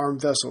halved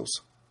armed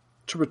vessels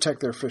to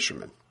protect their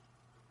fishermen.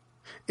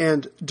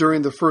 And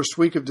during the first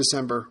week of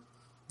December,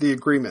 the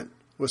agreement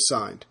was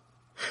signed.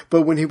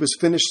 But when he was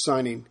finished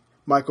signing,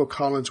 Michael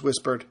Collins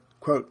whispered,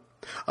 quote,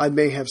 "I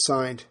may have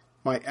signed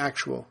my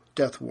actual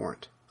death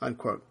warrant,"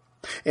 unquote.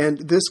 And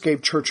this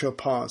gave Churchill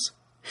pause.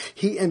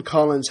 He and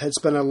Collins had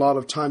spent a lot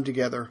of time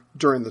together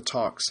during the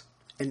talks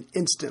and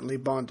instantly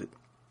bonded.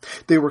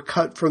 They were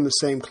cut from the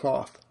same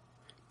cloth,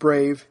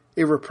 brave,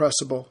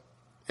 irrepressible,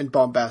 and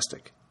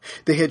bombastic.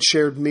 They had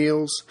shared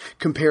meals,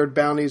 compared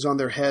bounties on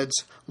their heads,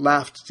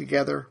 laughed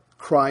together,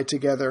 cried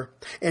together,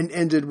 and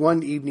ended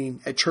one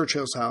evening at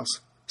Churchill's house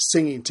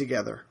singing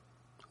together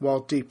while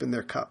deep in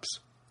their cups.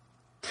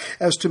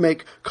 As to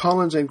make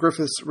Collins and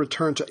Griffith's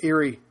return to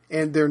Erie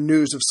and their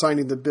news of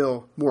signing the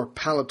bill more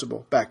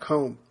palatable back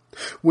home,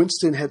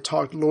 Winston had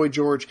talked Lloyd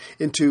George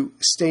into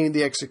staying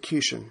the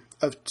execution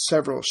of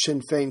several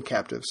Sinn Féin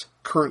captives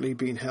currently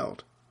being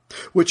held,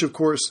 which of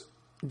course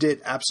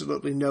did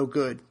absolutely no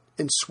good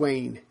in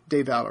swaying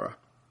De Valera.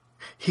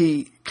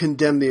 He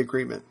condemned the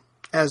agreement,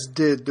 as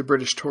did the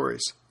British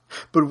Tories,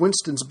 but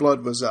Winston's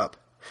blood was up.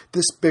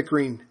 This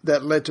bickering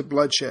that led to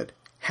bloodshed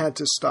had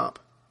to stop,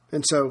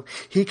 and so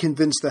he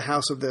convinced the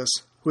House of this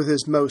with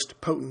his most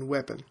potent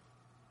weapon,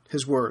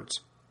 his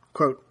words,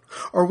 quote,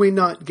 "Are we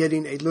not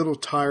getting a little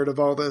tired of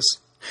all this?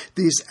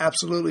 These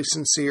absolutely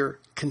sincere,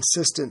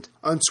 consistent,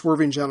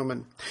 unswerving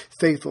gentlemen,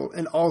 faithful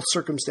in all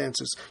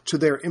circumstances to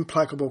their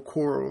implacable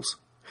quarrels,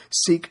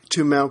 seek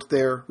to mount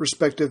their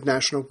respective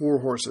national war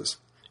horses,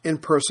 in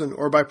person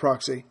or by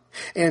proxy,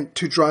 and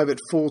to drive at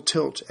full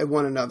tilt at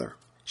one another,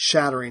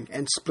 shattering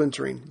and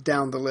splintering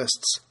down the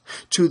lists,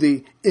 to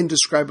the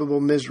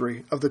indescribable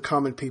misery of the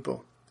common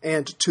people,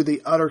 and to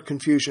the utter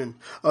confusion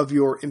of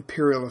your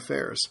imperial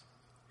affairs.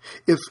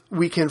 If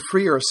we can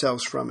free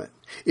ourselves from it,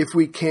 if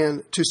we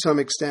can, to some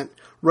extent,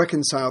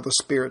 reconcile the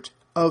spirit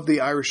of the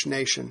Irish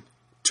nation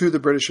to the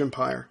British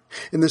Empire,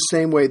 in the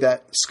same way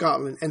that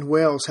Scotland and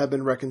Wales have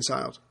been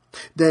reconciled,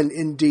 then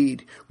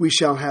indeed we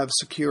shall have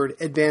secured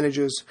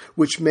advantages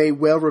which may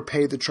well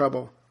repay the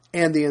trouble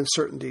and the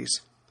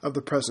uncertainties of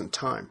the present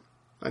time,"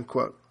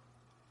 unquote.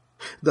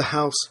 The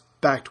House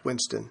backed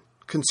Winston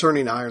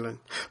concerning Ireland,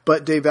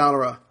 but De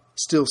Valera,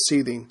 still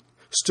seething,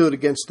 stood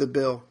against the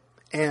bill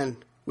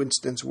and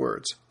Winston's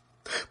words.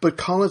 But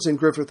Collins and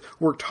Griffith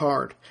worked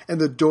hard, and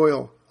the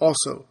Dáil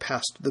also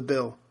passed the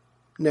bill,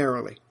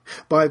 narrowly,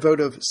 by a vote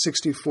of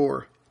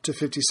 64 to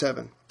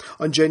 57,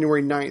 on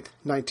January 9th,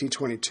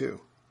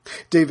 1922.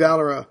 De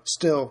Valera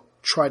still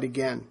tried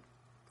again,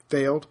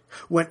 failed,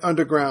 went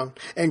underground,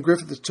 and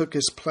Griffith took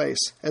his place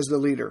as the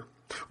leader,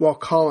 while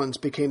Collins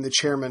became the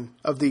chairman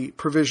of the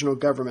provisional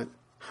government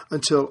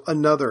until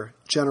another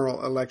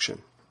general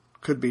election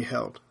could be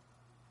held.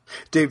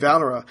 De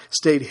Valera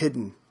stayed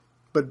hidden,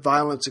 but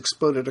violence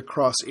exploded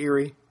across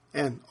Erie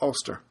and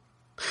Ulster.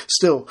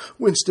 Still,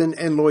 Winston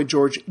and Lloyd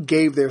George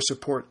gave their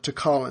support to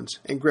Collins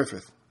and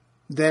Griffith.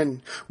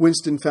 Then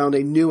Winston found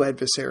a new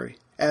adversary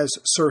as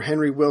Sir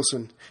Henry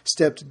Wilson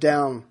stepped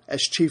down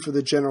as Chief of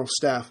the General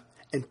Staff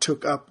and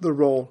took up the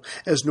role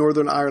as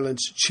Northern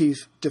Ireland's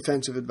Chief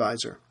Defensive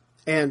Advisor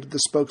and the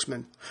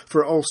spokesman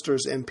for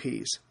Ulster's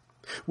MPs,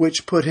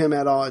 which put him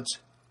at odds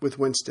with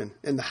Winston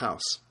in the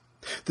House.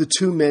 The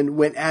two men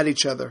went at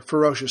each other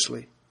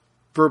ferociously,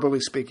 verbally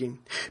speaking,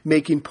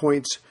 making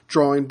points,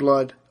 drawing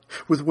blood,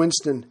 with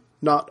Winston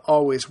not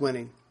always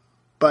winning.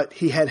 But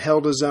he had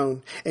held his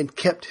own and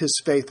kept his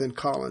faith in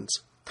Collins.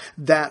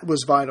 That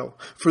was vital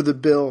for the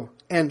bill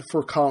and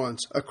for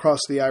Collins across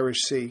the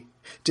Irish Sea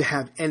to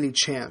have any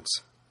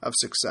chance of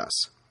success.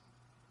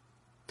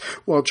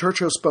 While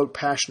Churchill spoke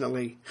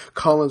passionately,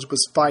 Collins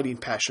was fighting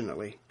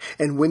passionately,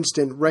 and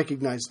Winston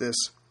recognized this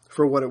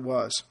for what it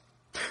was.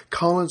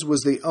 Collins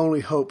was the only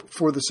hope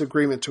for this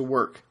agreement to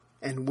work,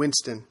 and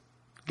Winston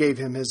gave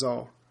him his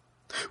all,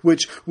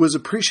 which was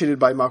appreciated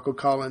by Michael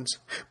Collins,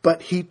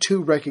 but he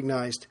too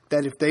recognized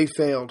that if they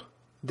failed,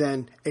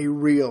 then a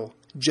real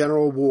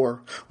general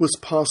war was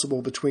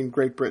possible between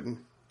Great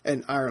Britain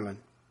and Ireland,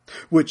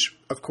 which,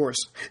 of course,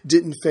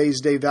 didn't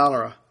faze De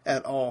Valera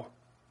at all,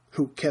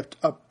 who kept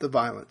up the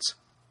violence.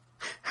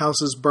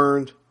 Houses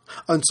burned,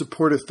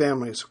 unsupportive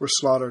families were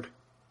slaughtered,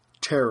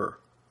 terror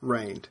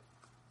reigned.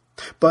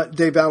 But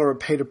De Valera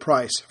paid a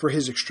price for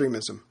his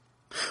extremism.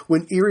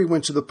 When Erie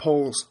went to the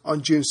polls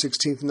on June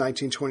 16,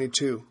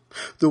 1922,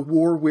 the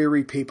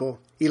war-weary people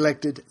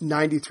elected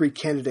 93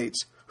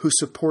 candidates who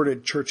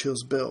supported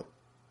Churchill's bill.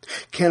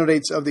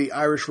 Candidates of the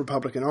Irish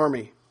Republican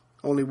Army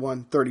only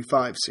won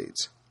 35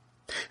 seats.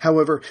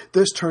 However,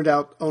 this turned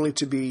out only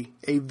to be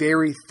a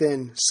very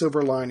thin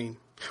silver lining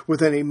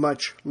within a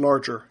much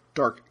larger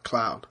dark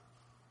cloud.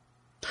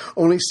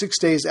 Only 6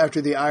 days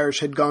after the Irish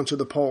had gone to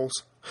the polls,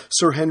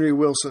 Sir Henry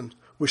Wilson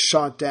was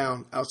shot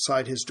down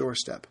outside his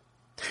doorstep.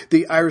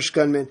 The Irish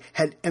gunmen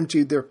had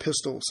emptied their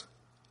pistols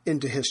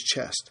into his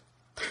chest.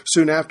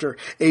 Soon after,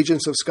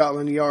 agents of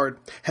Scotland Yard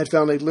had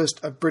found a list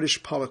of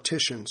British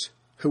politicians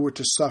who were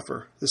to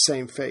suffer the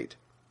same fate.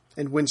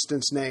 and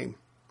Winston's name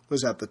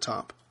was at the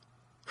top.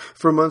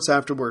 For months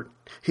afterward,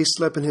 he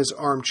slept in his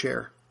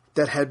armchair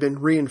that had been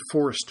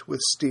reinforced with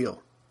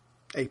steel,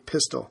 a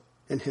pistol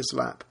in his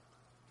lap.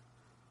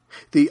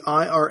 The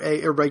IRA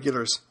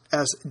irregulars,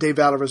 as De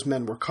Valera's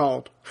men were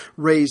called,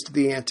 raised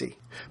the ante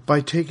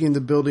by taking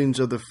the buildings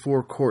of the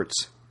Four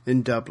Courts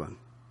in Dublin.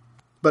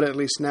 But at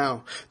least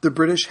now, the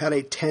British had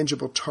a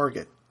tangible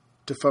target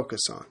to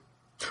focus on,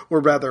 or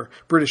rather,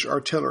 British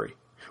artillery,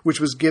 which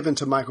was given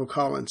to Michael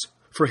Collins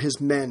for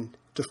his men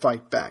to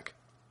fight back.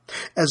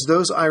 As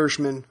those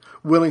Irishmen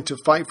willing to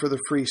fight for the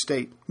Free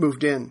State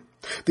moved in,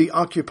 the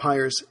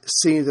occupiers,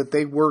 seeing that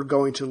they were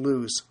going to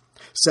lose,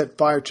 set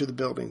fire to the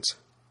buildings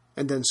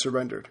and then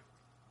surrendered.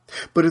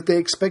 But if they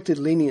expected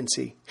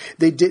leniency,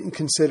 they didn't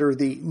consider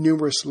the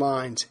numerous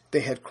lines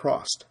they had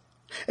crossed.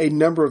 A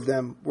number of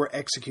them were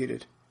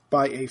executed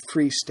by a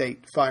Free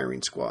State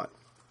firing squad.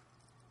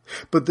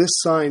 But this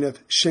sign of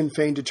Sinn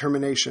Féin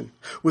determination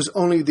was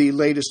only the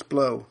latest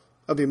blow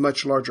of a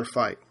much larger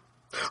fight.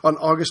 On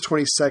August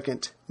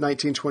 22nd,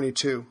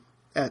 1922,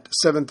 at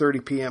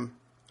 7:30 p.m.,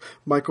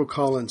 Michael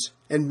Collins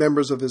and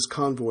members of his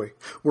convoy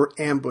were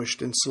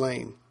ambushed and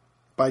slain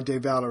by De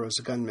Valera's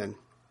gunmen.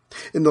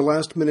 In the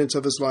last minutes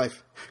of his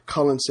life,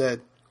 Collins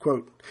said,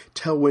 quote,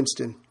 "Tell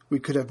Winston we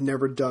could have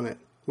never done it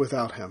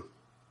without him,"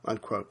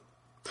 unquote.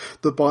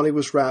 The body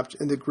was wrapped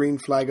in the green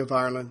flag of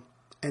Ireland,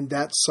 and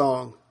that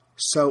song,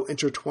 so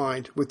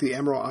intertwined with the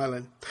Emerald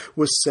Island,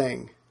 was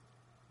sang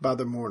by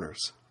the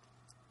mourners.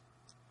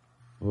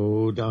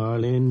 Oh,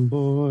 darling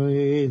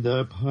boy,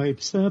 the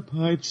pipes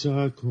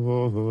are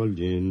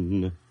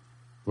calling,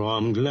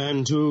 from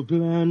glen to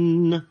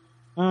glen,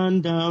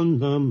 and down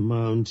the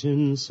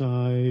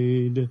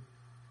mountainside.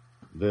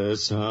 The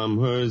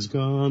summer's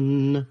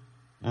gone,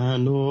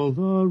 and all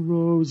the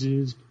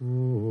roses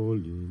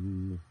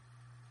falling.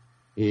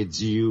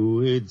 It's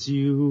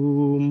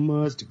you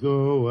must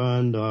go,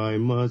 and I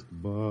must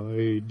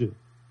bide.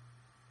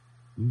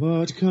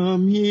 But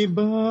come ye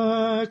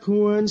back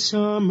when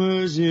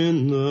summer's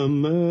in the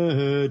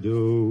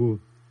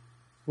meadow,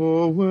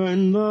 or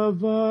when the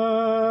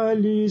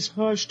valley's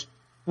hushed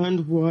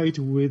and white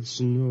with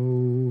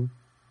snow.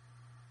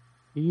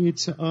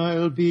 It's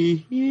I'll be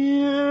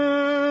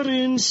here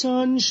in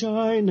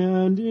sunshine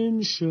and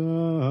in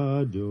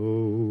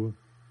shadow.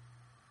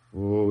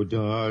 Oh,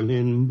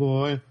 darling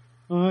boy,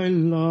 I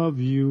love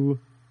you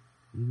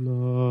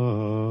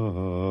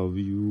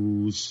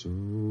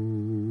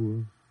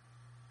so.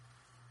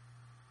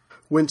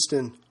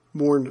 Winston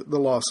mourned the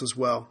loss as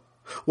well,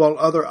 while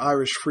other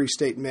Irish Free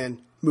State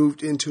men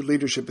moved into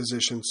leadership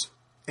positions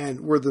and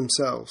were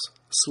themselves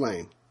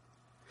slain.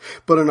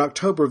 But in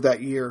October of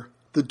that year,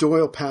 the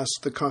Dáil passed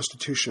the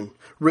Constitution,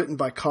 written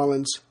by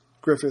Collins,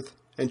 Griffith,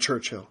 and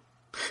Churchill.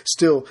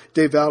 Still,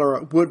 De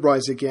Valera would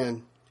rise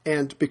again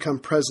and become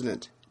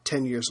president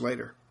 10 years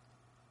later.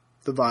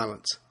 The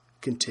violence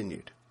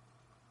continued.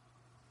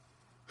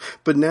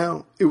 But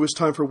now it was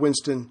time for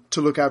Winston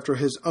to look after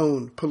his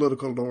own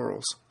political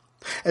laurels.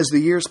 As the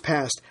years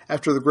passed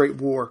after the Great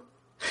War,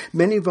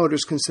 many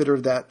voters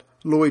considered that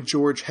Lloyd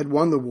George had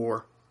won the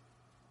war,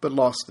 but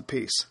lost the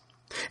peace,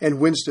 and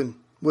Winston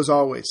was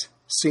always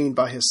seen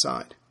by his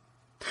side.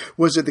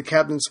 Was it the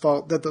captain's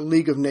fault that the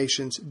League of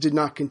Nations did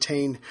not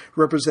contain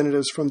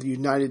representatives from the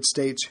United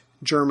States,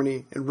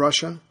 Germany, and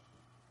Russia?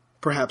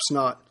 Perhaps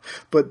not,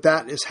 but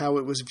that is how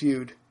it was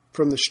viewed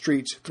from the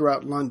streets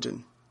throughout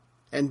London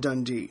and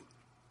Dundee.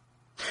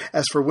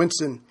 As for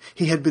Winston,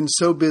 he had been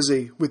so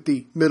busy with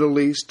the Middle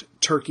East,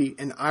 Turkey,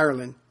 and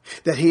Ireland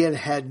that he had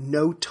had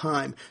no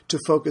time to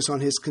focus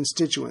on his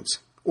constituents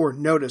or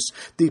notice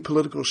the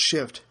political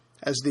shift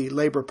as the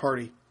Labour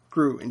Party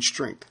grew in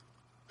strength.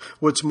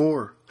 What's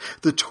more,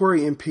 the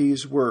Tory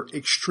MPs were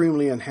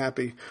extremely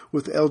unhappy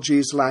with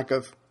LG's lack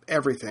of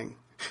everything,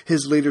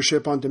 his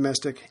leadership on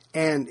domestic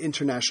and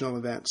international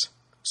events.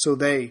 So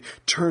they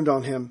turned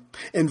on him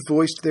and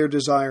voiced their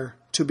desire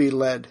to be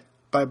led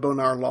by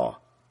Bonar Law.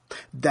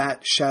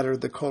 That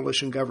shattered the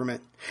coalition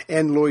government,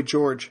 and Lloyd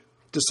George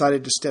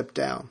decided to step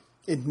down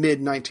in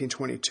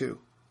mid-1922.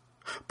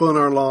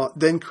 Bonar Law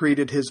then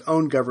created his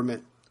own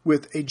government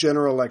with a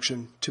general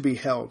election to be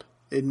held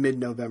in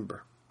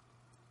mid-November.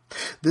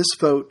 This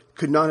vote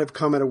could not have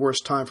come at a worse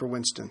time for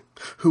Winston,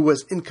 who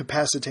was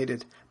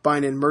incapacitated by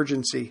an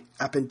emergency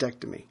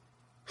appendectomy.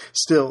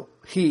 Still,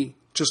 he,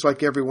 just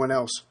like everyone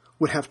else,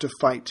 would have to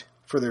fight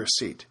for their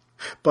seat,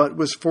 but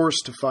was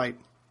forced to fight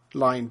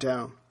lying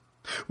down,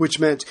 which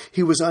meant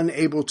he was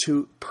unable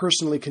to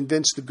personally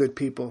convince the good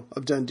people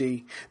of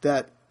Dundee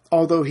that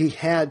although he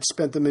had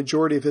spent the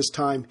majority of his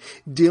time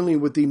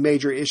dealing with the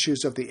major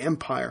issues of the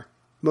empire,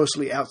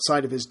 mostly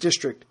outside of his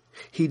district,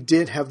 he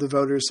did have the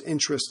voters'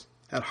 interest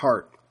at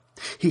heart.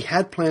 He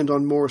had planned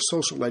on more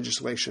social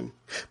legislation,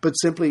 but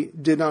simply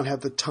did not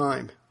have the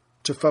time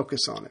to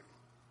focus on it,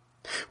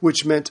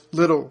 which meant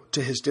little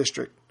to his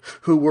district,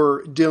 who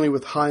were dealing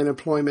with high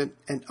unemployment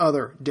and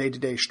other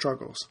day-to-day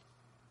struggles.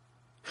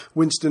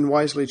 Winston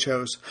wisely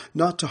chose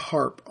not to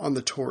harp on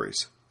the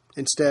Tories.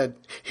 Instead,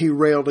 he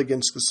railed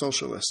against the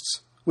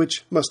socialists,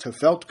 which must have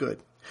felt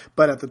good,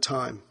 but at the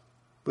time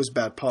was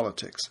bad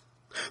politics.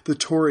 The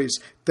Tories,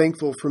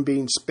 thankful from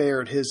being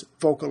spared his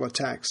vocal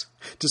attacks,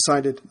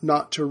 decided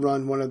not to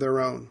run one of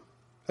their own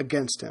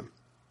against him.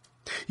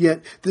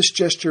 Yet this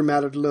gesture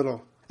mattered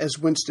little, as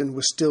Winston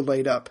was still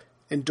laid up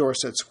in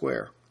Dorset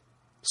Square.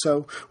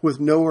 So, with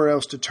nowhere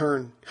else to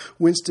turn,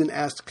 Winston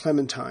asked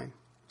Clementine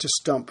to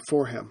stump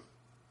for him.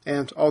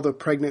 And, although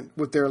pregnant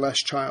with their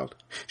last child,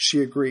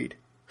 she agreed,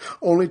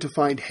 only to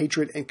find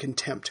hatred and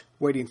contempt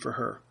waiting for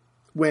her,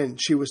 when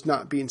she was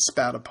not being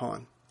spat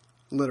upon,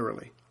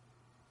 literally.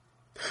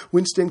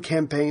 Winston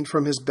campaigned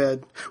from his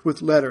bed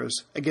with letters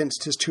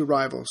against his two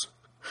rivals,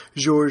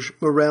 Georges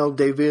Morel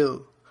de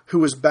Ville, who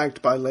was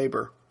backed by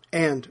Labour,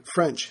 and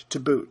French to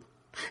boot,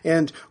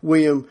 and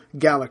William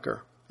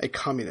Gallagher, a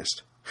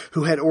communist,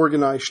 who had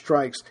organized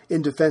strikes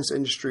in defense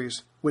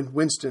industries when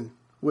Winston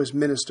was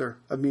Minister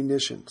of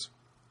Munitions.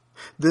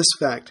 This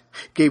fact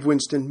gave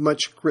Winston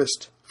much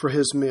grist for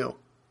his meal,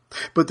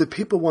 but the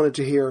people wanted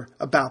to hear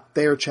about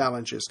their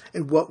challenges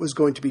and what was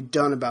going to be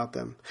done about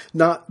them,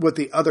 not what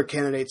the other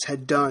candidates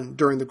had done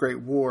during the Great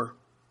War.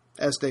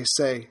 As they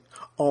say,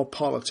 all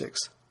politics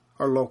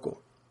are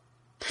local.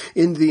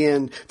 In the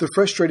end, the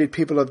frustrated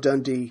people of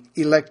Dundee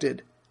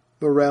elected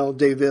Morel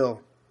de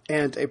Ville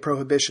and a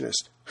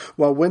prohibitionist,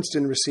 while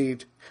Winston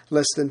received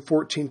less than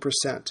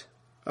 14%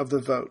 of the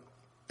vote.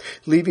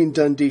 Leaving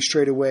Dundee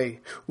straight away,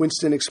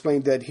 Winston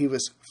explained that he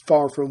was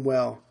far from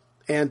well,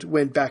 and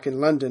when back in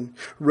London,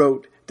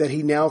 wrote that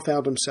he now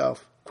found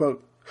himself,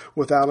 quote,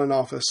 without an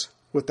office,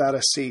 without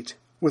a seat,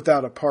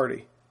 without a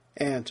party,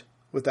 and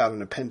without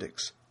an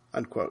appendix,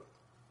 unquote.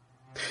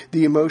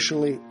 The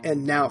emotionally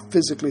and now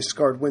physically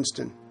scarred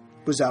Winston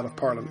was out of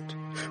Parliament,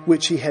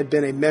 which he had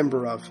been a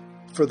member of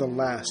for the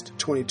last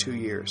 22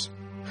 years,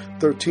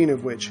 13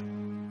 of which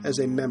as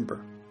a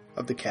member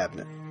of the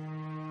cabinet.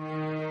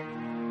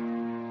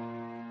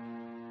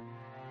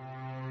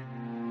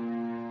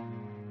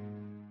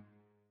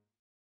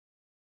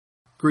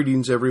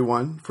 Greetings,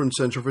 everyone, from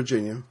Central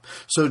Virginia.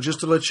 So just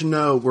to let you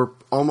know, we're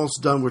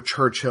almost done with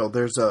Churchill.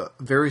 There's a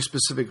very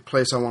specific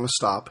place I want to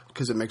stop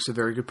because it makes a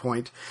very good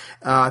point.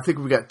 I think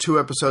we've got 2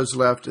 episodes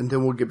left, and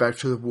then we'll get back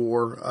to the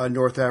war,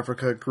 North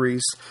Africa,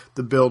 Greece,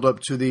 the build-up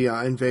to the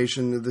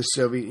invasion of the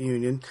Soviet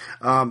Union.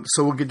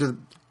 So we'll get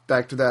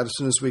back to that as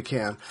soon as we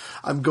can.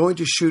 I'm going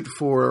to shoot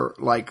for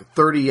like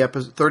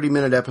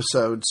 30-minute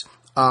episodes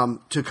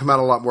to come out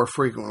a lot more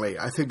frequently.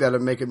 I think that'll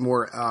make it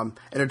more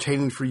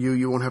entertaining for you.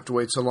 You won't have to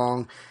wait so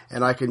long,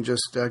 and I can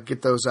just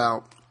get those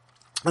out.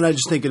 And I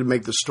just think it'll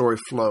make the story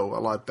flow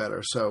a lot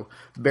better. So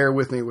bear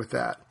with me with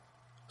that.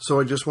 So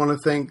I just want to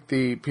thank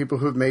the people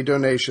who've made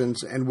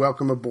donations and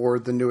welcome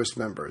aboard the newest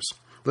members.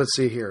 Let's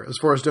see here. As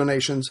far as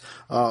donations,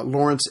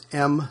 Lawrence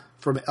M.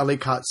 from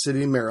Ellicott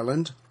City,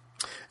 Maryland.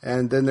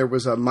 And then there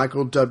was a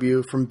Michael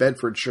W. from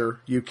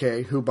Bedfordshire,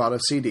 UK, who bought a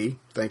CD.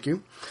 Thank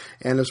you.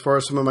 And as far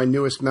as some of my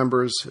newest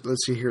members,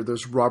 let's see here.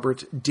 There's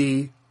Robert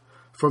D.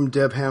 from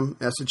Dedham,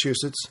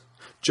 Massachusetts.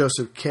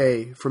 Joseph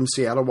K. from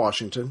Seattle,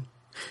 Washington.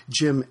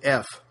 Jim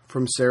F.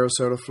 from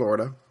Sarasota,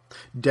 Florida.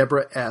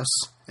 Deborah S.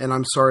 And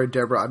I'm sorry,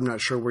 Deborah, I'm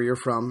not sure where you're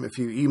from. If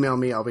you email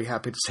me, I'll be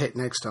happy to say it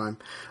next time.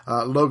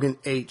 Logan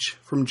H.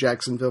 from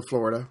Jacksonville,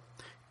 Florida.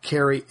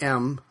 Carrie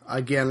M.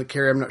 Again,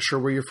 Carrie, I'm not sure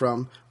where you're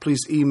from. Please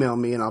email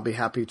me and I'll be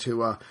happy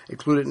to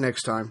include it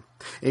next time.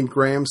 And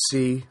Graham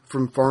C.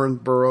 from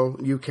Farnborough,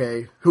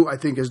 UK, who I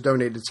think has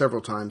donated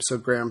several times. So,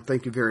 Graham,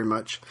 thank you very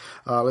much.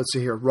 Let's see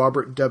here.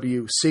 Robert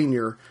W.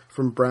 Sr.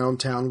 from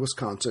Browntown,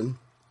 Wisconsin.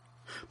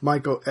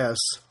 Michael S.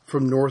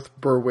 from North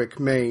Berwick,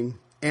 Maine.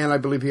 And I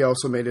believe he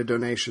also made a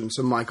donation.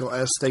 So, Michael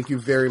S., thank you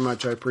very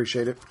much. I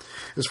appreciate it.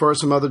 As far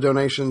as some other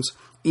donations,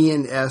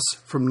 Ian S.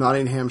 from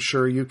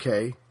Nottinghamshire,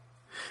 UK.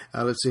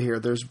 Let's see here.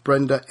 There's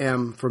Brenda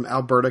M. from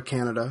Alberta,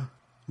 Canada.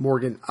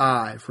 Morgan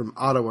I. from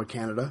Ottawa,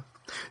 Canada.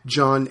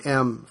 John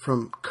M.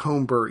 from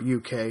Comber,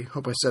 UK.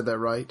 Hope I said that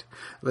right.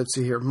 Let's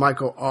see here.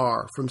 Michael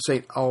R. from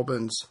St.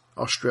 Albans,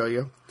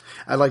 Australia.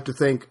 I'd like to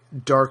thank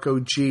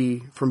Darko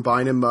G. from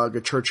Buying a Mug,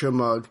 a Churchill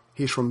mug.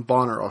 He's from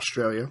Bonner,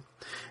 Australia.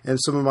 And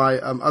some of my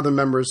other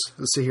members,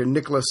 let's see here.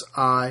 Nicholas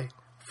I.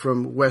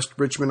 from West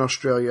Richmond,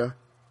 Australia.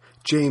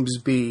 James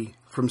B.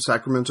 from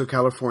Sacramento,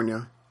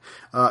 California.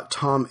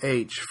 Tom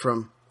H.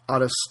 from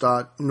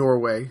Ottestad,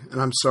 Norway.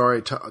 And I'm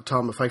sorry,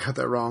 Tom, if I got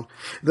that wrong.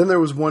 Then there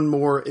was one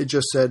more. It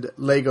just said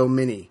Lego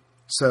Mini.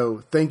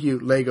 So thank you,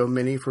 Lego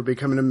Mini, for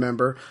becoming a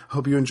member.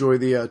 Hope you enjoy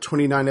the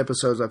 29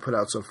 episodes I put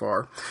out so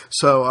far.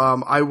 So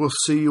I will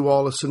see you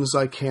all as soon as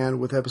I can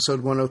with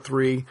episode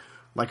 103.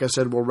 Like I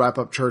said, we'll wrap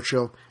up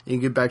Churchill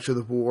and get back to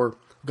the war.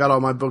 Got all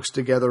my books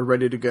together,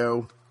 ready to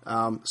go.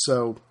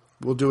 So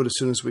we'll do it as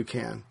soon as we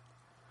can.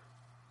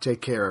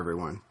 Take care,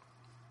 everyone.